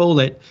slow roll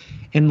it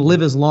and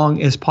live as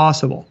long as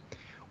possible.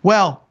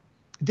 Well,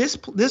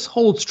 this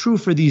holds true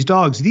for these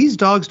dogs. These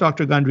dogs,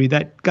 Dr. Gundry,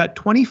 that got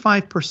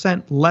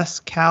 25% less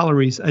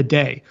calories a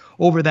day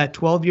over that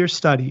 12-year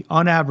study,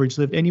 on average,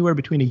 lived anywhere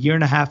between 1.5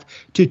 years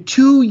to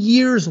 2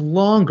 years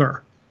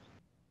longer,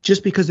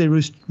 just because they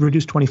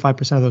reduce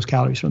 25% of those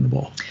calories from the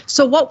bowl.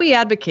 So what we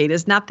advocate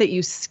is not that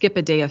you skip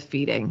a day of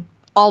feeding,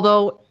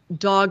 although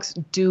dogs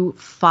do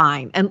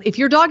fine. And if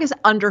your dog is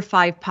under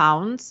 5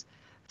 pounds,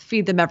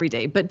 feed them every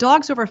day. But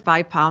dogs over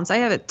 5 pounds, I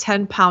have a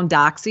 10-pound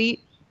Doxy.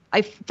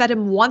 I fed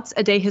him once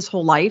a day his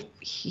whole life.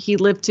 He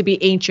lived to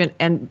be ancient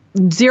and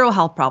 0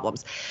 health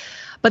problems.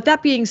 But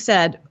that being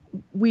said,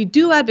 we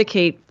do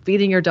advocate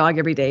feeding your dog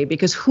every day,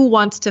 because who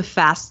wants to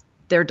fast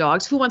their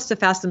dogs? Who wants to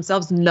fast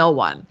themselves? No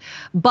one.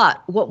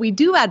 But what we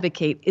do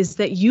advocate is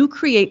that you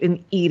create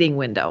an eating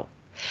window.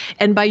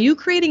 And by you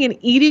creating an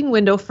eating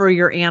window for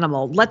your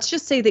animal, let's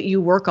just say that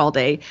you work all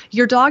day,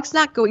 you're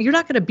not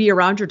going to be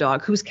around your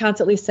dog who's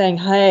constantly saying,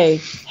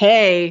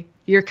 hey,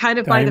 you're kind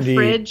of by the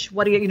fridge.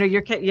 What do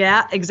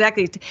yeah,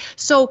 exactly.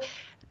 So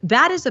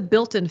that is a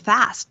built-in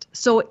fast.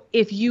 So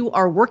if you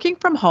are working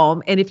from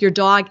home and if your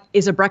dog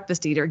is a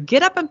breakfast eater,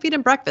 get up and feed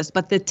him breakfast.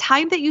 But the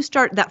time that you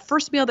start that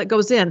first meal that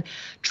goes in,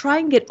 try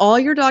and get all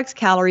your dog's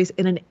calories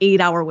in an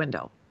 8-hour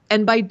window.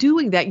 And by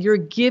doing that, you're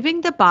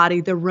giving the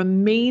body the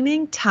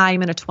remaining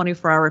time in a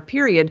 24-hour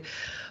period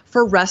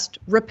for rest,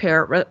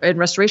 repair, and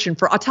restoration,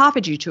 for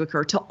autophagy to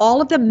occur, to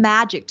all of the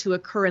magic to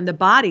occur in the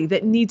body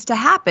that needs to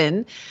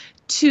happen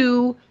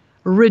to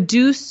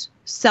reduce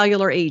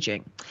cellular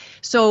aging.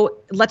 So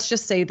let's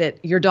just say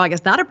that your dog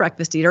is not a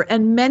breakfast eater,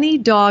 and many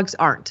dogs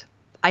aren't.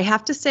 I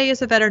have to say,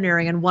 as a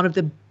veterinarian, one of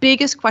the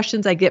biggest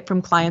questions I get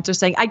from clients are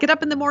saying, I get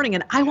up in the morning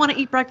and I want to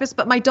eat breakfast,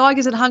 but my dog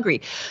isn't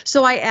hungry.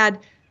 So I add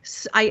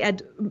I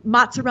add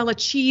mozzarella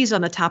cheese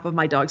on the top of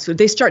my dog's food.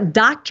 They start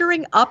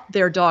doctoring up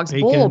their dog's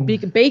bowl,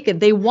 bacon.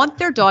 They want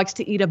their dogs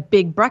to eat a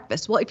big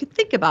breakfast. Well, if you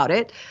think about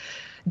it,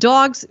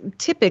 dogs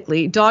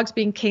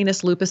being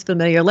Canis lupus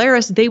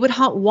familiaris, they would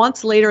hunt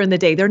once later in the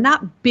day. They're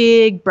not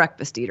big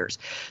breakfast eaters.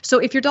 So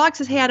if your dog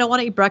says, hey, I don't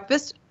want to eat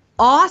breakfast,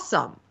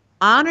 awesome.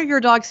 Honor your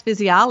dog's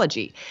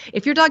physiology.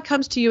 If your dog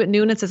comes to you at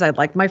noon and says, I'd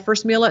like my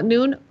first meal at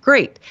noon,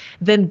 great.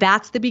 Then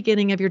that's the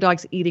beginning of your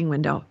dog's eating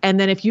window. And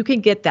then if you can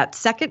get that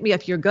second meal,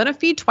 if you're going to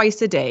feed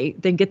twice a day,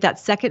 then get that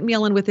second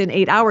meal in within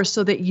 8 hours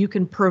so that you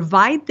can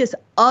provide this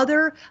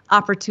other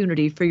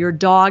opportunity for your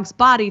dog's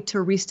body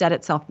to reset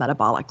itself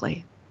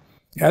metabolically.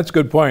 That's a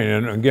good point.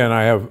 And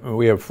again,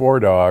 we have 4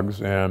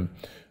 dogs and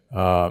 3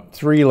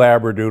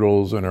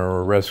 Labradoodles and a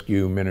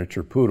rescue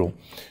miniature poodle.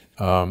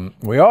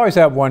 We always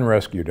have one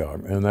rescue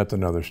dog, and that's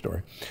another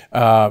story.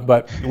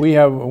 But we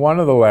have one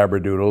of the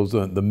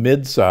Labradoodles, the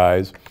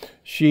mid-size.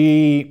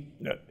 She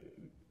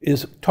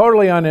is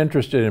totally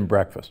uninterested in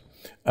breakfast.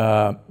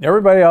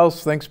 Everybody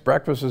else thinks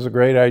breakfast is a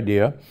great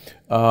idea.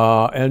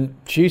 And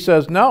she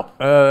says, no,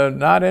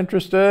 not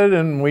interested,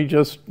 and we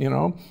just,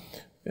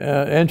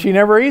 and she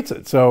never eats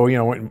it.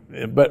 So,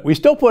 but we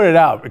still put it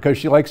out because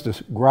she likes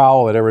to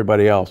growl at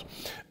everybody else.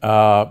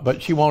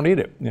 But she won't eat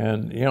it,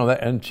 and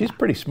and she's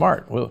pretty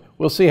smart.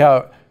 We'll see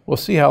how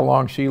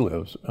long she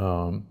lives.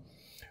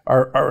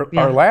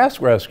 Our last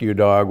rescue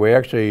dog, we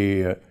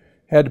actually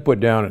had to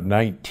put down at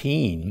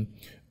 19,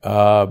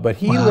 but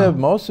he lived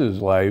most of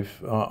his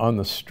life on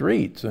the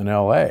streets in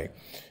LA,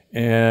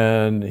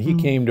 and he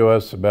came to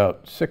us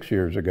about 6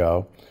 years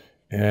ago,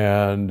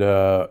 and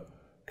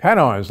kind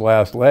of on his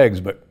last legs,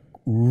 but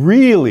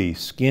really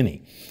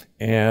skinny.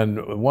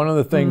 And one of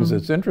the things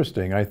that's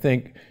interesting, I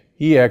think,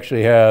 he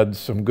actually had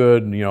some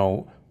good,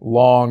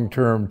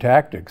 long-term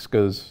tactics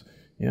because,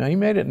 he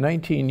made it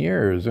 19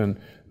 years, and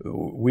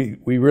we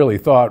really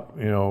thought,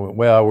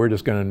 well, we're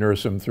just going to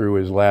nurse him through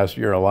his last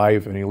year of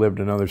life, and he lived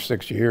another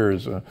 6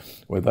 years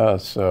with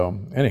us. So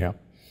anyhow,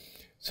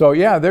 so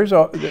yeah,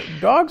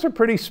 dogs are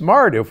pretty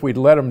smart if we'd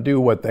let them do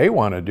what they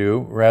want to do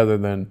rather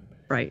than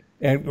right.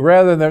 And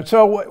rather than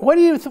so, what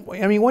do you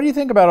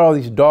think about all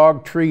these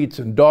dog treats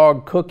and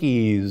dog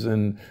cookies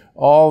and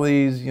all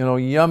these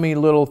yummy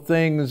little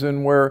things,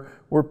 and we're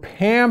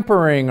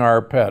pampering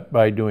our pet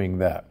by doing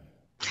that?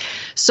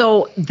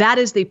 So that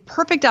is the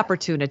perfect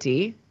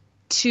opportunity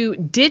to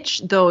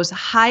ditch those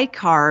high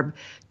carb,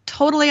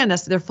 totally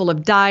unnecessary. They're full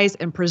of dyes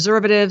and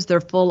preservatives.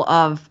 They're full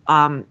of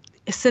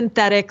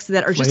synthetics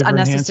that are just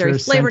unnecessary,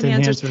 flavor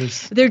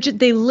enhancers.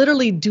 They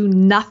literally do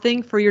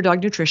nothing for your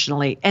dog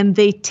nutritionally, and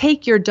they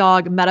take your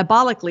dog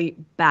metabolically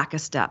back a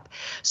step.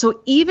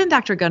 So even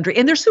Dr. Gundry,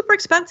 and they're super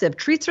expensive.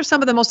 Treats are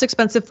some of the most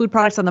expensive food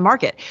products on the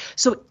market.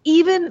 So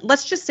even,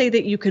 let's just say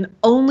that you can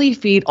only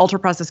feed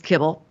ultra-processed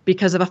kibble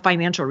because of a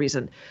financial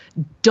reason.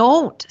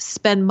 Don't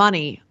spend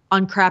money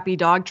on crappy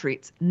dog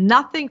treats,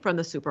 nothing from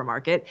the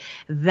supermarket.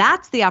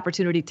 That's the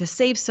opportunity to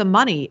save some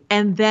money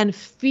and then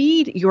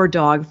feed your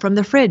dog from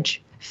the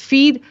fridge.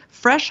 Feed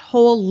fresh,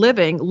 whole,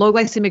 living, low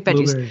glycemic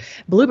veggies.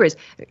 Blueberries.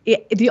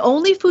 The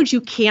only foods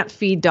you can't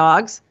feed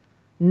dogs,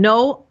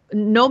 no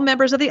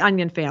members of the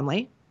onion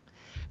family,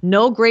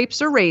 no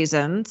grapes or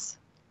raisins,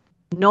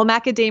 no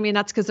macadamia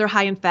nuts because they're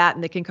high in fat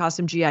and they can cause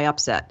some GI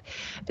upset,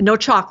 no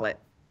chocolate.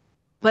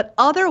 But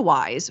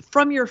otherwise,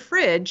 from your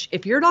fridge,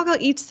 if your dog will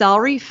eat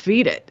celery,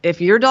 feed it.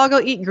 If your dog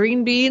will eat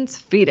green beans,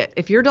 feed it.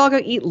 If your dog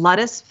will eat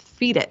lettuce,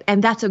 feed it.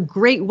 And that's a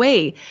great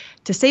way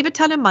to save a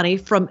ton of money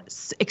from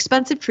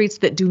expensive treats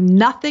that do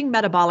nothing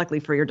metabolically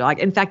for your dog.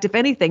 In fact, if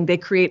anything, they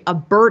create a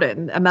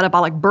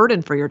metabolic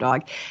burden for your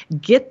dog.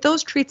 Get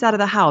those treats out of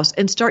the house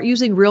and start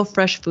using real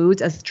fresh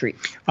foods as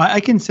treats.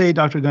 I can say,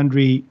 Dr.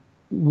 Gundry,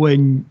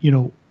 when,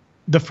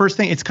 the first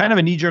thing, it's kind of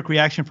a knee-jerk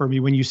reaction for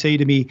me when you say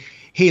to me,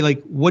 hey,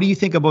 what do you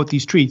think about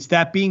these treats?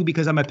 That being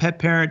because I'm a pet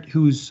parent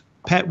whose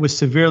pet was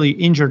severely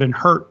injured and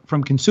hurt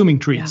from consuming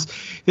treats.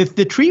 Yeah.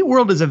 The treat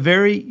world is a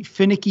very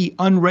finicky,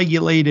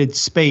 unregulated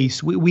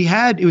space.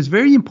 It was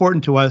very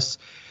important to us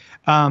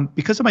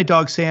because of my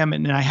dog Sam,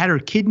 and I had her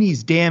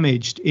kidneys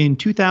damaged in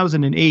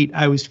 2008.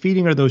 I was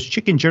feeding her those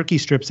chicken jerky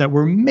strips that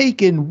were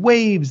making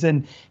waves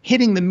and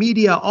hitting the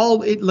media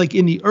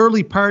in the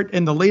early part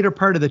and the later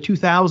part of the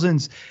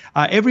 2000s.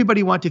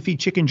 Everybody wanted to feed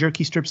chicken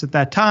jerky strips at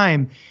that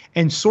time,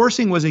 and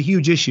sourcing was a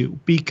huge issue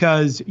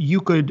because you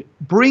could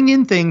bring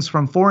in things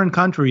from foreign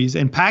countries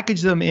and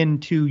package them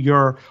into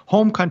your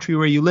home country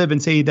where you live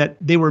and say that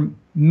they were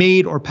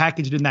made or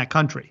packaged in that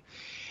country.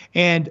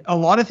 And a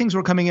lot of things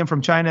were coming in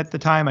from China at the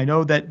time. I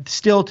know that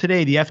still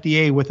today, the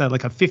FDA, with a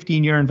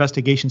 15-year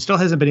investigation, still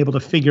hasn't been able to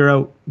figure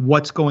out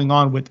what's going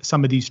on with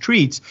some of these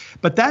treats.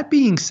 But that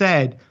being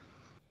said,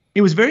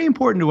 it was very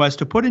important to us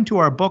to put into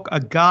our book a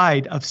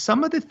guide of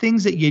some of the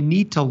things that you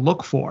need to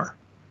look for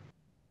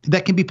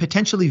that can be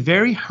potentially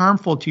very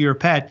harmful to your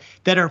pet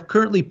that are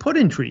currently put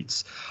in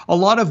treats. A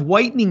lot of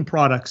whitening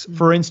products,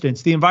 for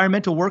instance, the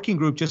Environmental Working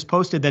Group just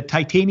posted that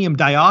titanium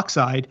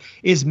dioxide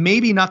is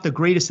maybe not the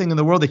greatest thing in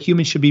the world that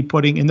humans should be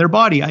putting in their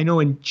body. I know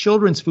in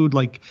children's food,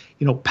 like,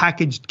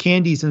 packaged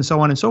candies and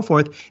so on and so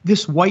forth,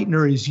 this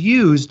whitener is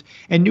used,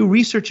 and new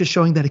research is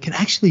showing that it can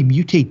actually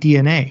mutate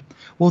DNA.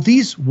 Well,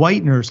 these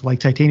whiteners, like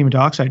titanium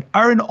dioxide,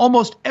 are in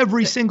almost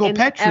every single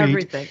pet treat.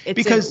 Everything. It's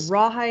because in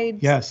rawhides,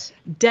 yes,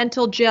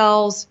 dental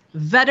gels,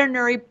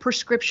 veterinary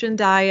prescription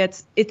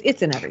diets.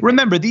 It's in everything.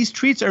 Remember, these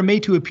treats are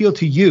made to appeal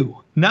to you,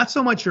 not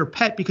so much your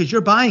pet, because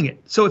you're buying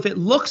it. So if it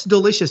looks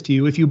delicious to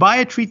you, if you buy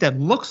a treat that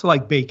looks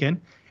like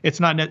bacon, it's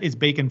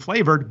bacon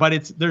flavored,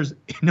 but there's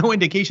no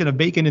indication of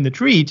bacon in the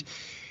treat.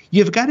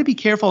 You've got to be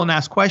careful and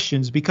ask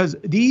questions, because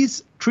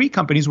these treat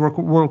companies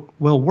will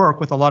work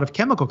with a lot of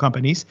chemical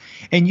companies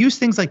and use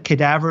things like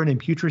cadaverine and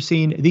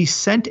putrescine, these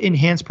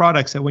scent-enhanced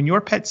products that when your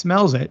pet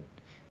smells it,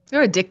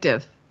 they're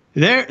addictive.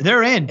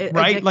 They're in,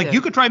 right? Addictive. Like, you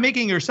could try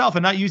making it yourself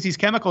and not use these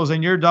chemicals,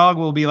 and your dog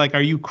will be like,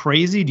 are you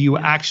crazy? Do you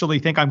actually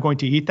think I'm going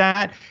to eat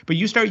that? But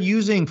you start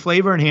using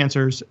flavor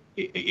enhancers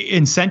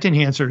and scent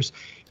enhancers,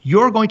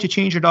 you're going to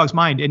change your dog's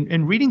mind.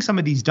 And reading some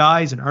of these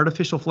dyes and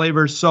artificial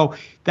flavors. So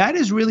that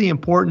is really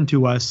important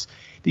to us,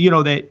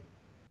 that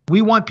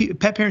we want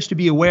pet parents to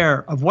be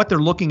aware of what they're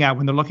looking at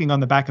when they're looking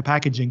on the back of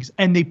packaging.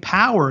 And the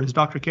power, as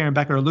Dr. Shaw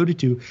Becker alluded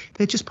to,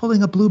 they're just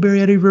pulling a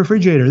blueberry out of your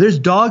refrigerator. There's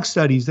dog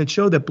studies that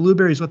show that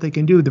blueberries, what they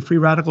can do, the free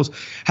radicals,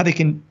 the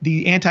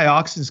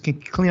antioxidants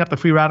can clean up the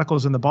free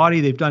radicals in the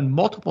body. They've done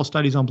multiple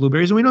studies on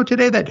blueberries. And we know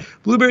today that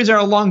blueberries are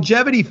a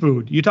longevity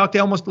food. You talk to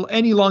almost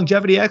any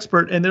longevity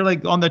expert, and they're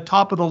like on the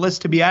top of the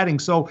list to be adding.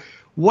 So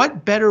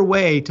what better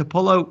way to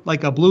pull out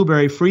like a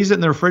blueberry, freeze it in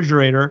the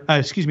refrigerator,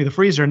 the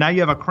freezer, now you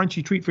have a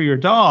crunchy treat for your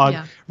dog,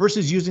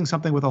 versus using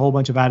something with a whole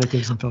bunch of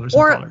additives and fillers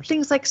and colors. Or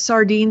things like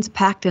sardines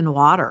packed in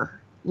water.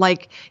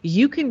 Like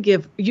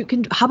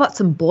how about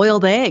some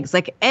boiled eggs?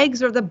 Like,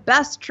 eggs are the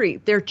best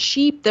treat. They're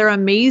cheap. They're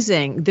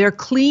amazing. They're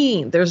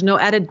clean. There's no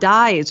added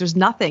dyes. There's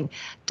nothing.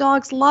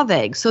 Dogs love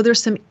eggs. So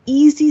there's some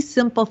easy,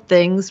 simple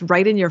things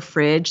right in your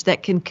fridge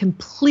that can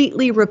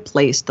completely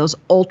replace those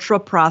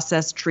ultra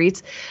processed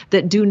treats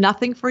that do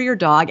nothing for your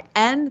dog,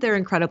 and they're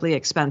incredibly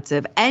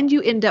expensive. And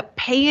you end up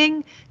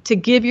paying to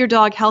give your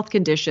dog health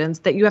conditions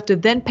that you have to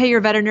then pay your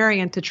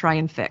veterinarian to try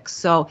and fix.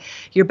 So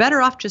you're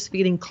better off just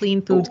feeding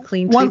clean foods,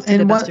 clean treats to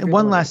the best of your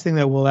One ability. last thing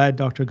that we'll add,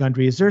 Dr.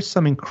 Gundry, is there's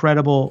some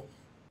incredible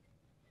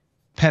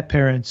pet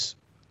parents,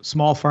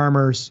 small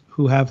farmers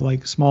who have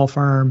like small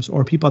farms,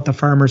 or people at the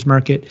farmers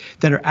market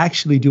that are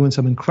actually doing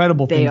some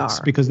incredible things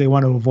because they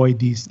want to avoid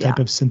these type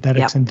of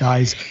synthetics and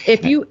dyes.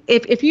 If you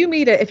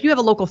have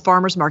a local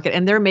farmers market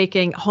and they're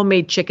making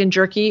homemade chicken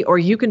jerky, or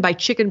you can buy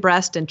chicken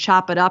breast and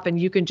chop it up and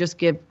you can just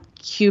give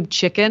cubed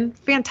chicken,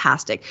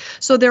 fantastic.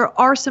 So there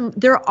are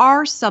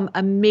some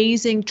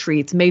amazing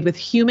treats made with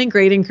human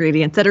grade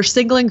ingredients that are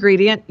single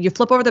ingredient. You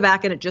flip over the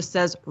back and it just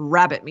says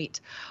rabbit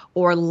meat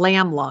or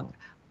lamb lung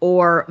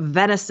or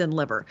venison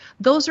liver.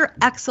 Those are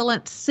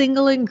excellent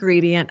single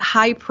ingredient,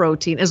 high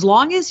protein. As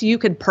long as you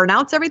can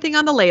pronounce everything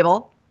on the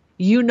label,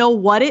 you know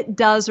what it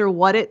does or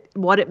what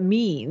it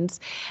means,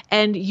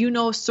 and you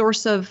know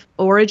source of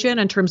origin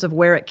in terms of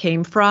where it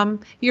came from,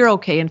 you're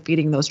okay in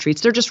feeding those treats.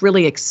 They're just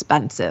really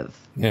expensive.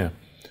 Yeah.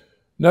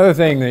 Another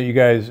thing that you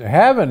guys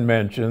haven't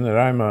mentioned that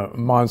I'm a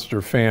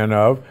monster fan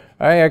of,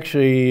 I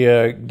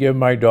actually give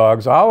my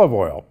dogs olive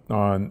oil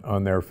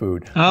on their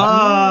food. Oh.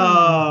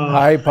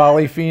 High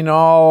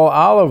polyphenol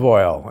olive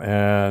oil,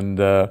 and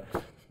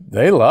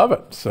they love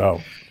it.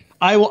 So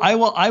I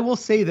will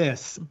say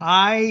this.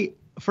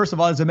 First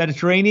of all, as a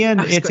Mediterranean,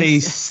 it's a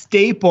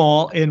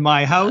staple in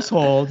my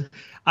household.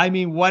 I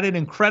mean, what an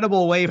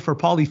incredible way for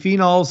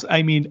polyphenols.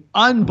 I mean,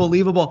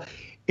 unbelievable.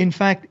 In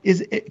fact,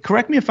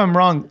 correct me if I'm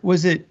wrong,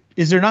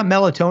 is there not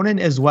melatonin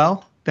as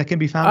well that can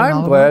be found in olive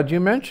oil? I'm glad you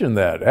mentioned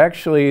that.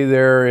 Actually,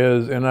 there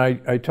is, and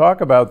I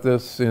talk about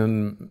this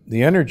in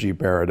the energy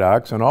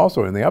paradox and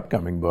also in the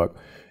upcoming book.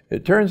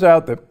 It turns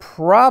out that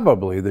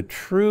probably the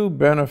true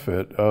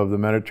benefit of the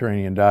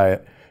Mediterranean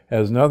diet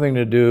has nothing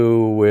to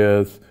do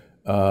with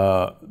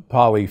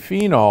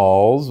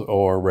polyphenols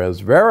or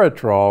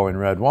resveratrol in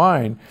red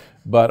wine,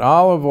 but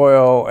olive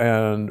oil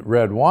and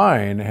red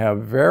wine have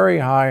very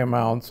high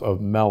amounts of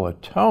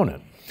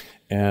melatonin.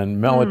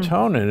 And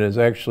melatonin is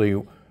actually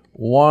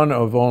one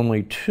of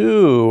only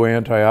 2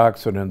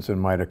 antioxidants in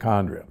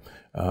mitochondria.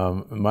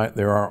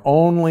 There are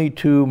only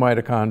 2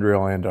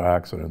 mitochondrial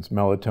antioxidants,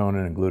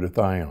 melatonin and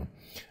glutathione.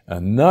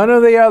 None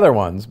of the other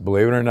ones,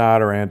 believe it or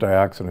not, are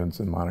antioxidants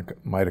in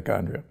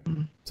mitochondria.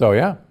 So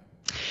yeah.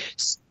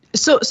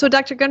 So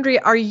Dr. Gundry,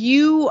 are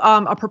you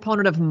a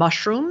proponent of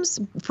mushrooms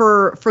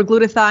for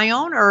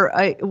glutathione, or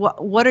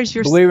what is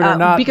your? Believe it or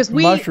not, because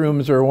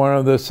mushrooms are one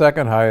of the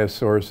second highest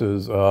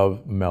sources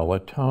of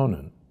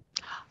melatonin.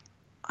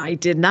 I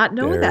did not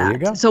know There you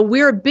go. that. So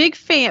we're big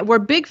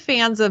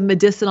fans of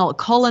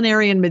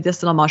culinary and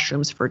medicinal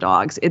mushrooms for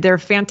dogs. They're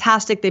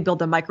fantastic. They build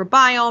the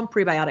microbiome,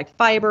 prebiotic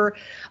fiber,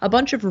 a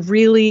bunch of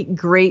really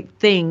great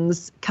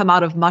things come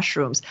out of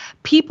mushrooms.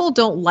 People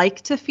don't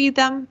like to feed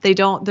them. They're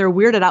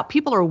weirded out.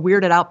 People are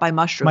weirded out by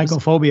mushrooms.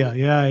 Mycophobia.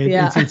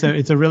 Yeah.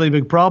 It's a really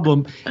big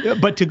problem.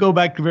 But to go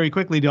back very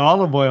quickly to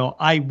olive oil,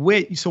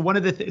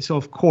 so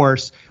of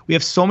course, we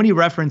have so many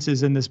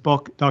references in this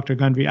book, Dr.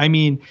 Gundry. I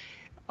mean,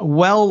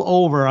 well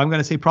over, I'm going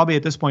to say probably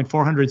at this point,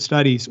 400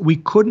 studies. We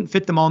couldn't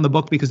fit them all in the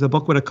book because the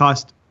book would have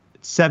cost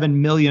 $7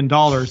 million.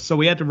 So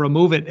we had to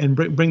remove it and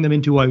bring them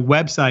into a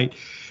website.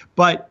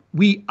 But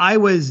I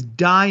was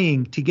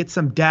dying to get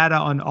some data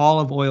on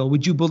olive oil.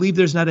 Would you believe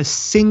there's not a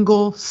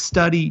single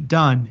study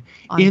done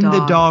in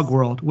the dog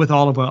world with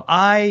olive oil?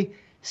 I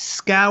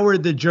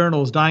scoured the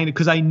journals dying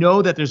because I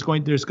know that there's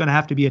going to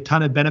have to be a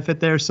ton of benefit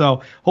there.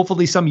 So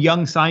hopefully some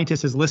young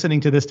scientist is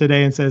listening to this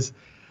today and says,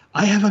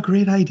 I have a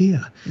great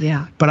idea.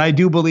 Yeah. But I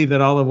do believe that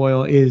olive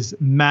oil is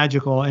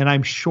magical, and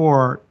I'm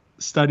sure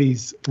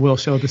studies will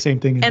show the same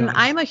thing. And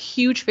I'm a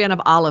huge fan of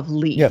olive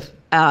leaf. Yes.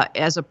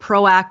 As a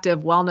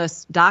proactive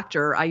wellness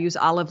doctor, I use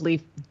olive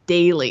leaf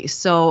daily.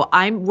 So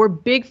we're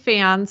big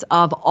fans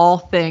of all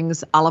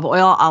things olive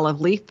oil, olive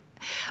leaf.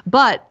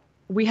 But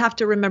we have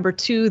to remember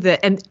too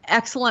and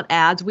excellent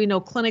ads. We know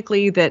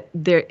clinically that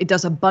it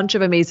does a bunch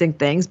of amazing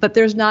things, but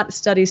there's not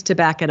studies to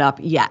back it up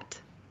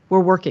yet. We're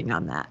working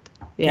on that.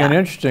 Yeah. And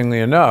interestingly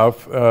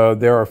enough,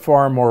 there are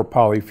far more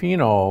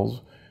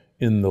polyphenols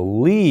in the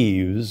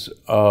leaves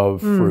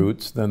of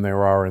fruits than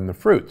there are in the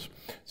fruits.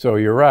 So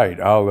you're right,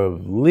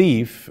 olive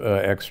leaf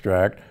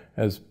extract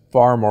has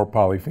far more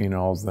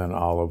polyphenols than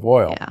olive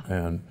oil,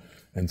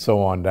 and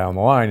so on down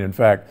the line. In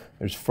fact,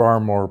 there's far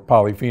more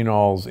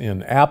polyphenols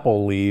in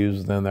apple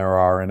leaves than there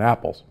are in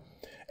apples.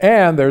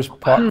 And there's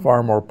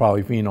far more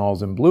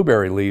polyphenols in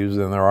blueberry leaves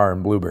than there are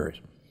in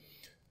blueberries.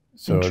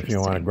 So if you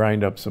want to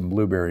grind up some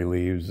blueberry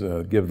leaves,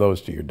 give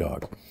those to your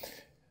dog.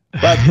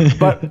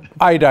 But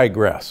I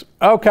digress.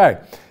 Okay.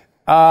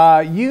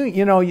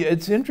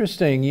 It's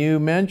interesting. You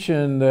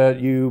mentioned that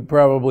you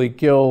probably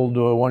killed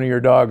one of your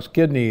dog's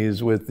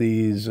kidneys with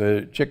these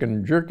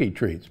chicken jerky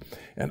treats.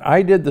 And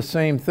I did the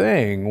same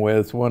thing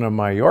with one of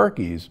my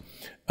Yorkies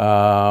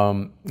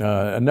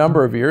a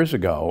number of years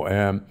ago.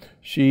 And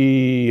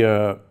she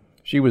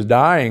was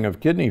dying of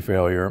kidney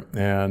failure,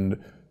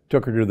 and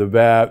took her to the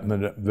vet, and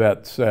the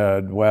vet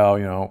said,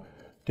 well,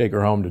 take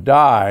her home to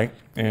die.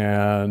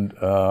 And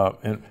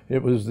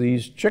it was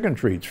these chicken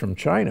treats from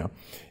China.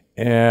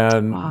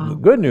 And the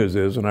good news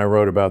is, and I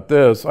wrote about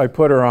this, I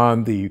put her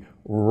on the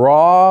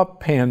raw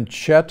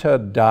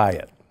pancetta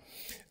diet.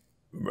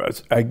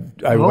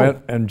 I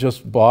went and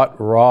just bought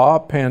raw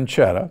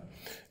pancetta,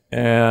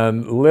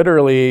 and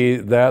literally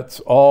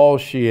that's all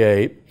she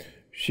ate.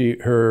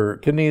 Her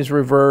kidneys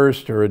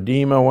reversed, her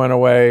edema went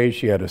away,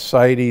 she had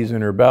ascites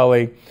in her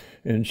belly,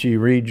 and she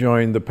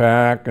rejoined the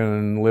pack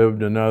and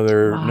lived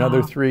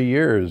another 3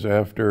 years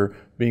after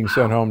being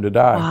sent home to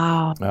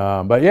die.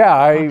 Wow. But yeah,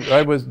 I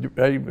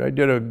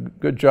did a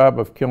good job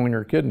of killing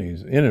her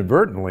kidneys,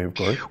 inadvertently, of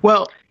course.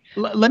 Well,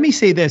 let me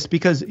say this,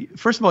 because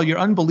first of all, you're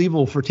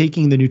unbelievable for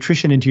taking the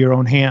nutrition into your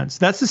own hands.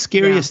 That's the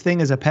scariest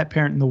thing as a pet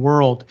parent in the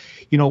world.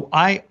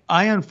 I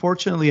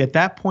unfortunately, at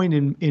that point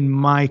in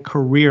my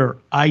career,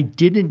 I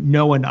didn't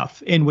know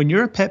enough. And when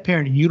you're a pet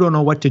parent and you don't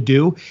know what to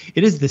do,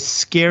 it is the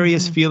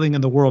scariest feeling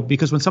in the world,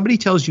 because when somebody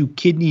tells you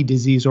kidney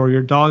disease or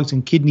your dog's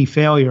in kidney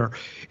failure,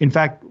 in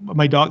fact,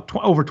 my dog,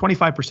 over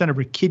 25% of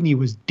her kidney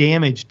was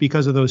damaged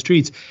because of those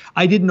treats.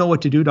 I didn't know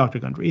what to do, Dr.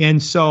 Gundry.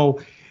 And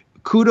so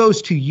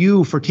kudos to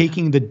you for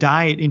taking the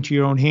diet into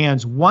your own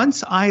hands.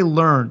 Once I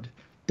learned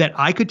that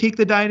I could take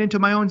the diet into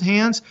my own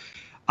hands,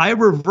 I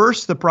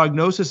reversed the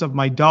prognosis of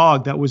my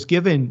dog that was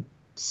given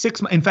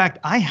 6 months. In fact,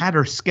 I had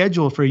her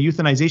scheduled for a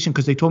euthanization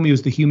because they told me it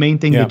was the humane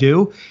thing to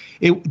do.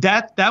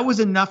 That was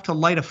enough to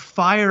light a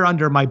fire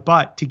under my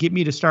butt to get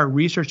me to start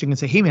researching and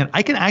say, hey man,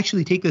 I can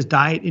actually take this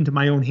diet into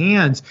my own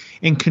hands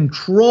and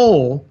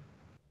control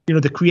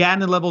the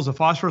creatinine levels, the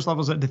phosphorus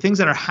levels, the things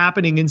that are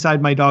happening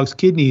inside my dog's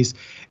kidneys.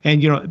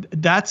 And,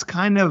 that's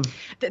kind of...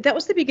 That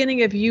was the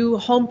beginning of you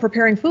home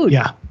preparing food.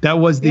 Yeah, that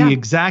was the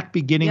exact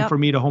beginning for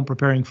me to home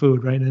preparing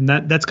food, right? And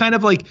that's kind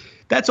of like,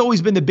 that's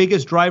always been the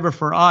biggest driver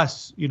for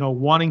us,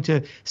 wanting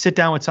to sit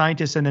down with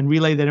scientists and then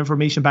relay that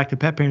information back to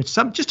pet parents,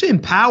 just to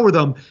empower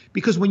them.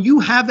 Because when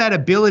you have that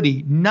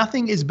ability,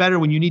 nothing is better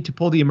when you need to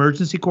pull the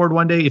emergency cord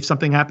one day if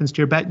something happens to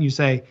your pet and you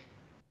say,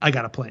 I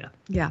got a plan.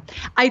 Yeah.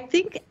 I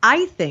think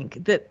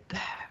that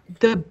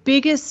the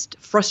biggest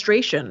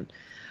frustration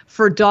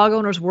for dog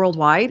owners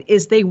worldwide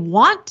is they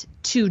want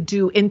to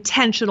do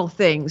intentional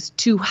things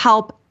to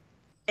help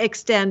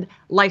extend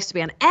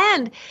lifespan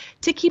and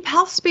to keep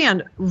health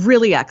span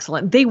really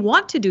excellent. They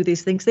want to do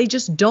these things. They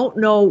just don't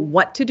know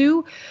what to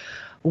do.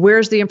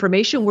 Where's the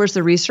information? Where's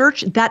the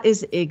research? That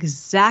is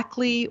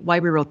exactly why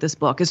we wrote this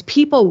book, is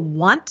people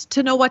want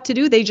to know what to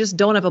do. They just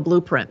don't have a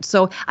blueprint.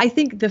 So I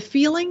think the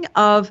feeling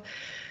of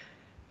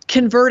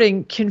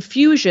converting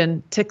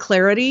confusion to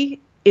clarity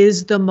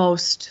is the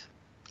most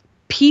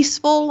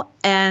peaceful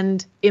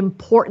and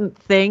important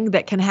thing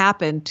that can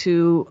happen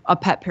to a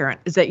pet parent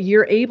is that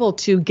you're able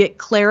to get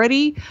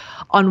clarity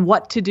on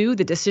what to do,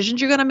 the decisions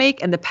you're going to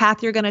make, and the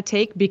path you're going to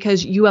take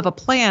because you have a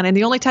plan. And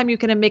the only time you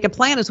can make a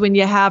plan is when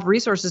you have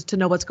resources to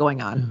know what's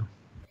going on.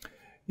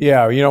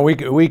 Yeah,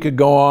 we could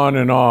go on,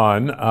 and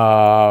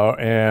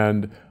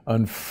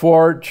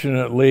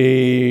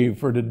unfortunately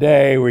for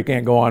today, we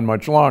can't go on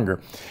much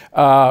longer.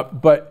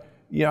 But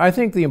I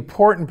think the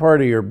important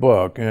part of your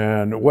book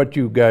and what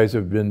you guys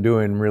have been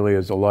doing really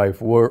as a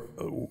life work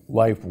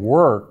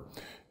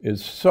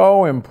is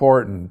so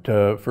important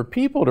for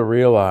people to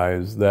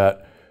realize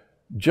that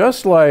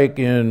just like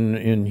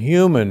in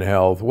human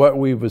health, what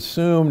we've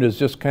assumed is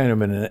just kind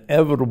of an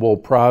inevitable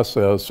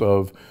process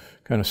of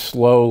kind of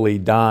slowly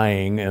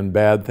dying and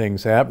bad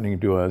things happening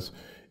to us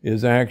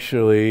is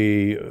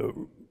actually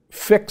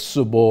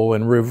fixable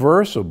and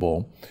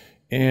reversible.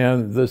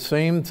 And the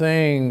same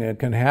thing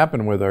can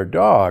happen with our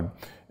dog.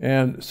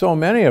 And so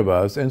many of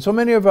us, and so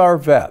many of our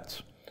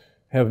vets,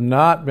 have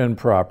not been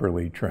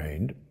properly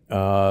trained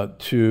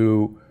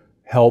to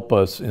help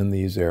us in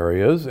these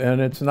areas. And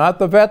it's not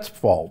the vet's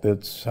fault.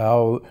 It's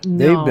how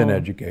they've been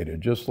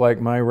educated, just like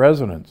my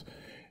residents.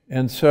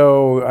 And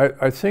so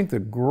I think the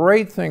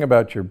great thing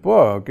about your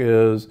book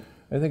is,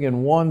 I think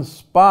in one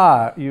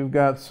spot, you've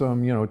got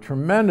some,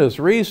 tremendous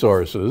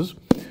resources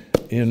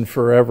in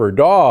Forever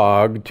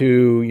Dog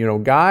to,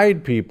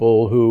 guide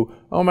people who,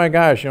 oh my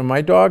gosh,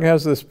 my dog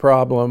has this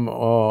problem,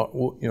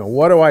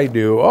 what do I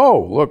do?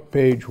 Oh, look,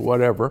 page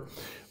whatever.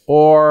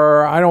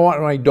 Or I don't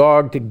want my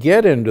dog to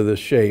get into the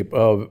shape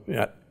of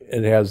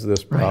it has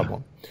this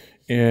problem.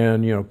 Right.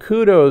 And,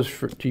 kudos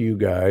to you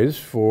guys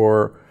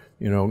for,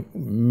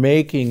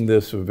 making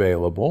this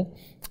available.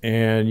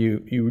 And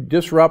you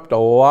disrupt a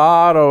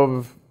lot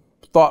of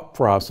thought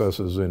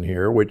processes in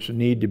here, which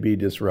need to be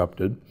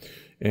disrupted.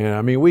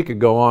 And we could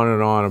go on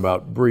and on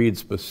about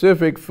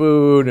breed-specific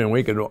food, and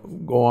we could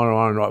go on and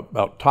on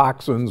about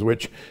toxins,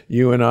 which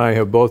you and I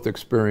have both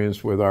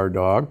experienced with our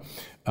dog.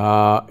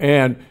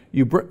 And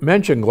you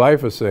mentioned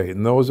glyphosate,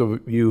 and those of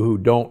you who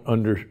don't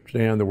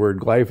understand the word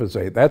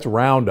glyphosate, that's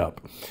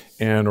Roundup.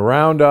 And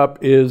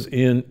Roundup is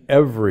in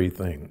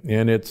everything,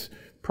 and it's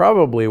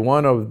probably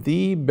one of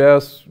the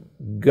best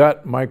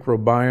gut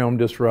microbiome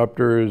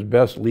disruptors,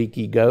 best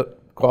leaky gut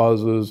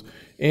causes,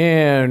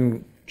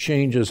 and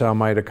changes how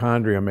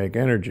mitochondria make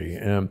energy.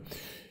 And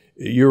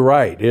you're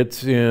right,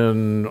 it's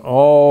in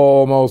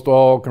almost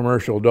all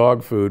commercial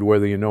dog food,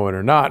 whether you know it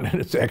or not, and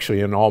it's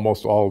actually in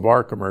almost all of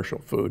our commercial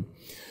food.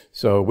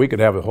 So we could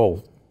have a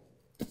whole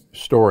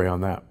story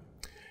on that.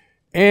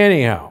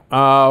 Anyhow,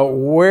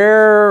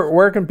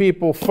 where can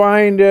people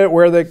find it,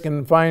 where they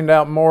can find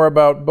out more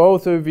about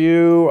both of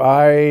you?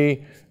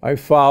 I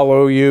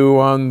follow you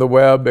on the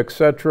web,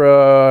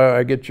 etc.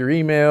 I get your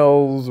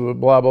emails,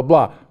 blah, blah,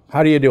 blah.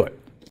 How do you do it?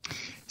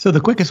 So the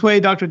quickest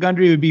way, Dr.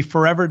 Gundry, would be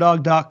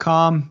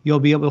foreverdog.com. You'll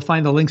be able to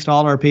find the links to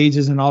all our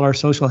pages and all our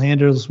social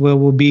handles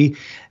will be.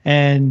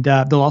 And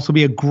there'll also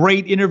be a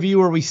great interview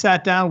where we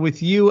sat down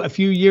with you a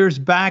few years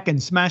back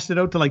and smashed it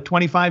out to like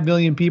 25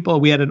 million people.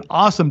 We had an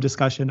awesome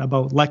discussion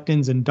about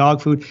lectins and dog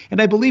food.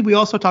 And I believe we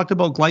also talked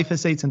about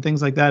glyphosates and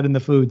things like that in the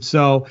food.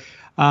 So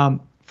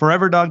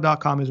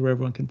foreverdog.com is where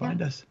everyone can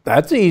find us.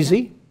 That's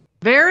easy.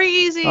 Very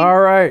easy. All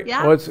right.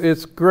 Yeah. Well,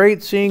 it's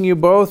great seeing you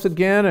both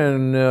again,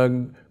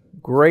 and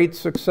great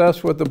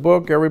success with the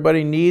book.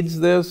 Everybody needs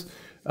this.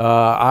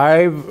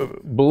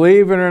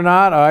 Believe it or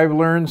not, I've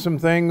learned some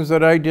things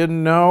that I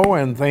didn't know,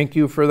 and thank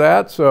you for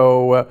that.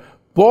 So,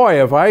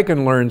 boy, if I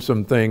can learn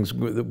some things,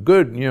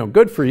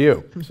 good for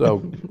you.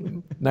 So,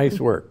 nice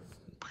work.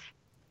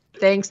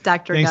 Thanks,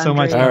 Dr. Thanks Gundry. so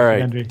much, All Dr. right,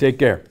 Gundry. Take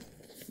care.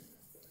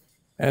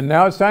 And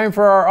now it's time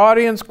for our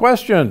audience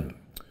question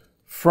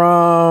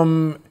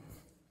from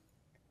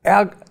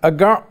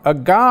Agambre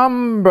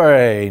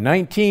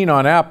 19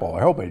 on Apple.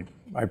 I hope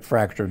I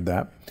fractured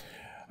that.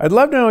 I'd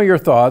love to know your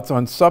thoughts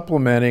on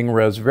supplementing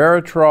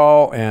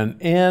resveratrol and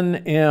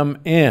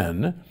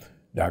NMN,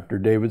 Dr.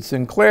 David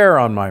Sinclair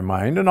on my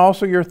mind, and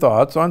also your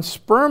thoughts on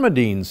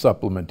spermidine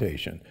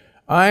supplementation.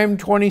 I'm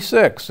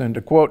 26, and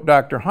to quote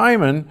Dr.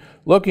 Hyman,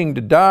 looking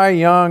to die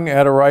young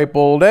at a ripe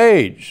old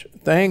age.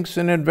 Thanks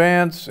in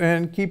advance,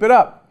 and keep it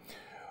up.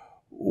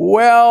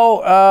 Well,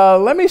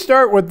 let me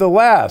start with the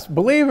last.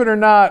 Believe it or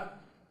not,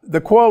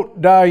 the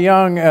quote, die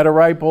young at a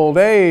ripe old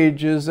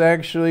age, is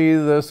actually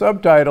the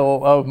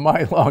subtitle of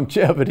my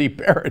longevity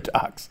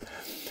paradox.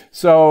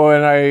 So,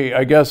 and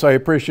I guess I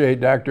appreciate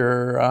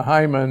Dr.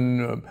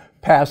 Hyman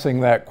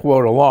passing that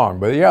quote along.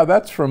 But yeah,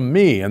 that's from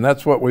me, and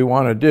that's what we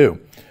want to do.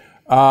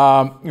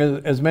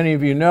 As many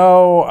of you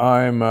know,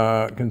 I'm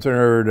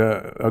considered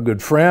a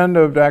good friend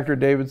of Dr.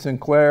 David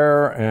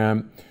Sinclair,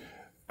 and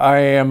I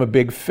am a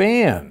big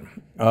fan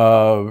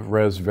of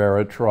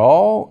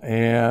resveratrol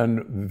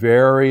and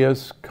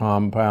various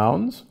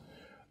compounds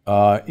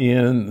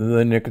in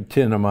the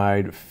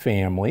nicotinamide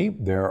family.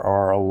 There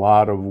are a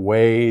lot of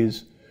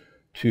ways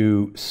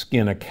to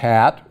skin a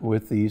cat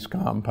with these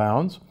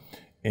compounds,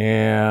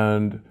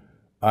 and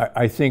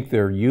I think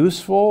they're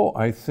useful.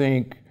 I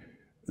think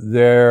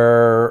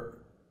they're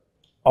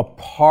a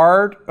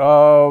part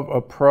of a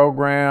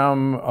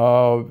program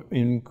of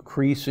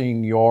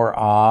increasing your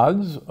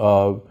odds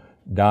of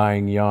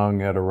dying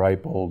young at a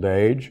ripe old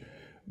age.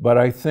 But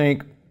I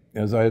think,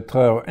 as I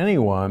tell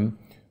anyone,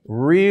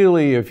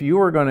 really, if you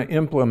are going to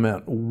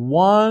implement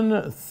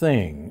one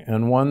thing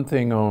and one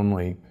thing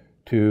only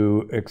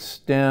to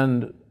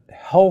extend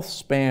health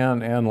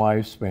span and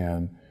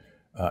lifespan,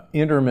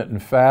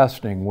 intermittent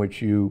fasting,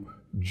 which you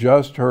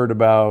just heard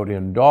about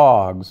in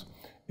dogs,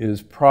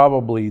 is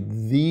probably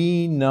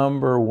the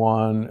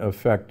 #1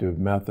 effective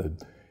method.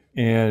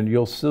 And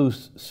you'll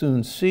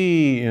soon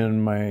see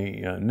in my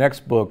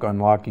next book,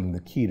 Unlocking the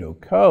Keto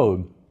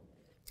Code,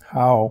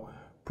 how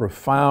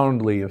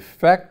profoundly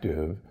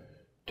effective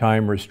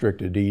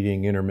time-restricted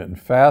eating, intermittent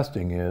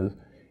fasting is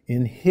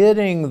in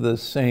hitting the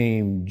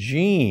same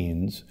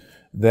genes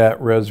that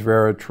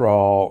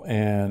resveratrol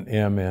and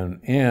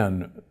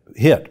MNN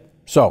hit.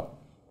 So,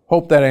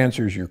 hope that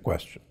answers your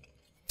question.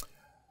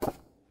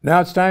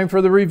 Now it's time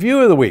for the review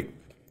of the week.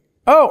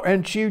 Oh,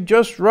 and she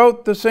just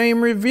wrote the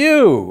same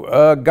review,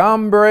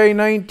 Gundry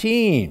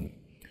 19.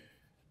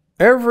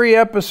 Every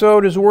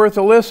episode is worth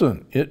a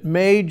listen. It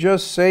may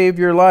just save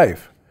your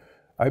life.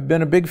 I've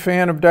been a big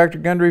fan of Dr.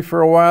 Gundry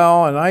for a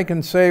while, and I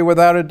can say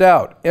without a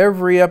doubt,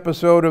 every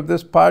episode of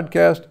this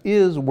podcast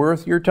is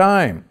worth your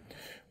time.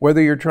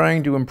 Whether you're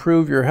trying to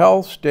improve your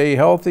health, stay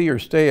healthy, or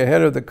stay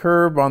ahead of the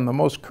curve on the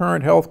most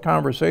current health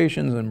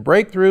conversations and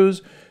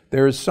breakthroughs,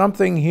 there is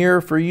something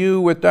here for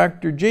you with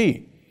Dr.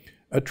 G,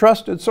 a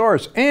trusted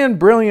source and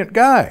brilliant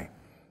guy.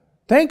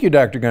 Thank you,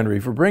 Dr.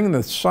 Gundry, for bringing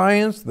the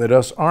science that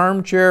us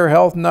armchair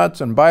health nuts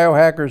and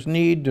biohackers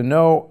need to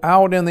know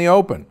out in the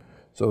open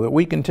so that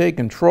we can take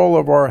control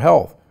of our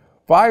health.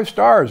 5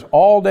 stars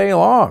all day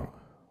long.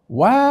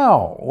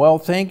 Wow. Well,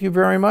 thank you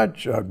very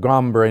much,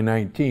 Gundry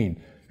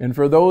 19. And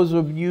for those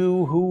of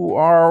you who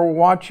are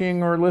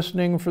watching or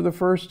listening for the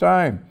first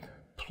time,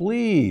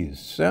 please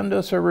send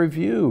us a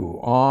review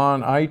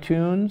on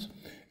iTunes,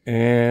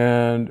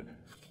 and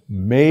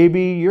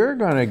maybe you're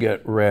going to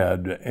get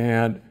read.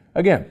 And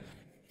again,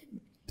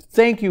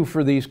 thank you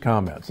for these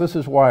comments. This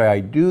is why I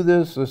do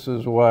this. This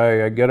is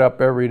why I get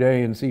up every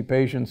day and see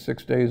patients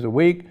 6 days a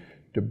week,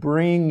 to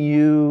bring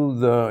you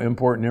the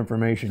important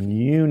information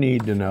you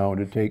need to know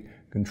to take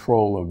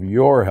control of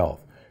your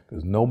health,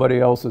 because nobody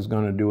else is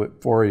going to do it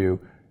for you.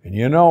 And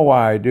you know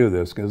why I do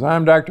this, because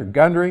I'm Dr.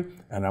 Gundry,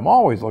 and I'm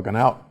always looking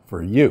out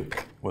for you.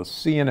 We'll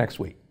see you next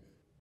week.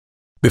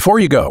 Before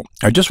you go,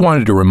 I just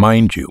wanted to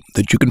remind you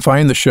that you can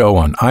find the show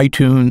on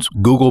iTunes,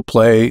 Google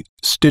Play,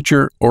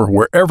 Stitcher, or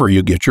wherever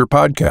you get your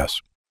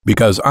podcasts.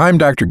 Because I'm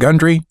Dr.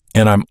 Gundry,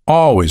 and I'm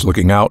always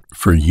looking out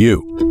for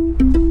you.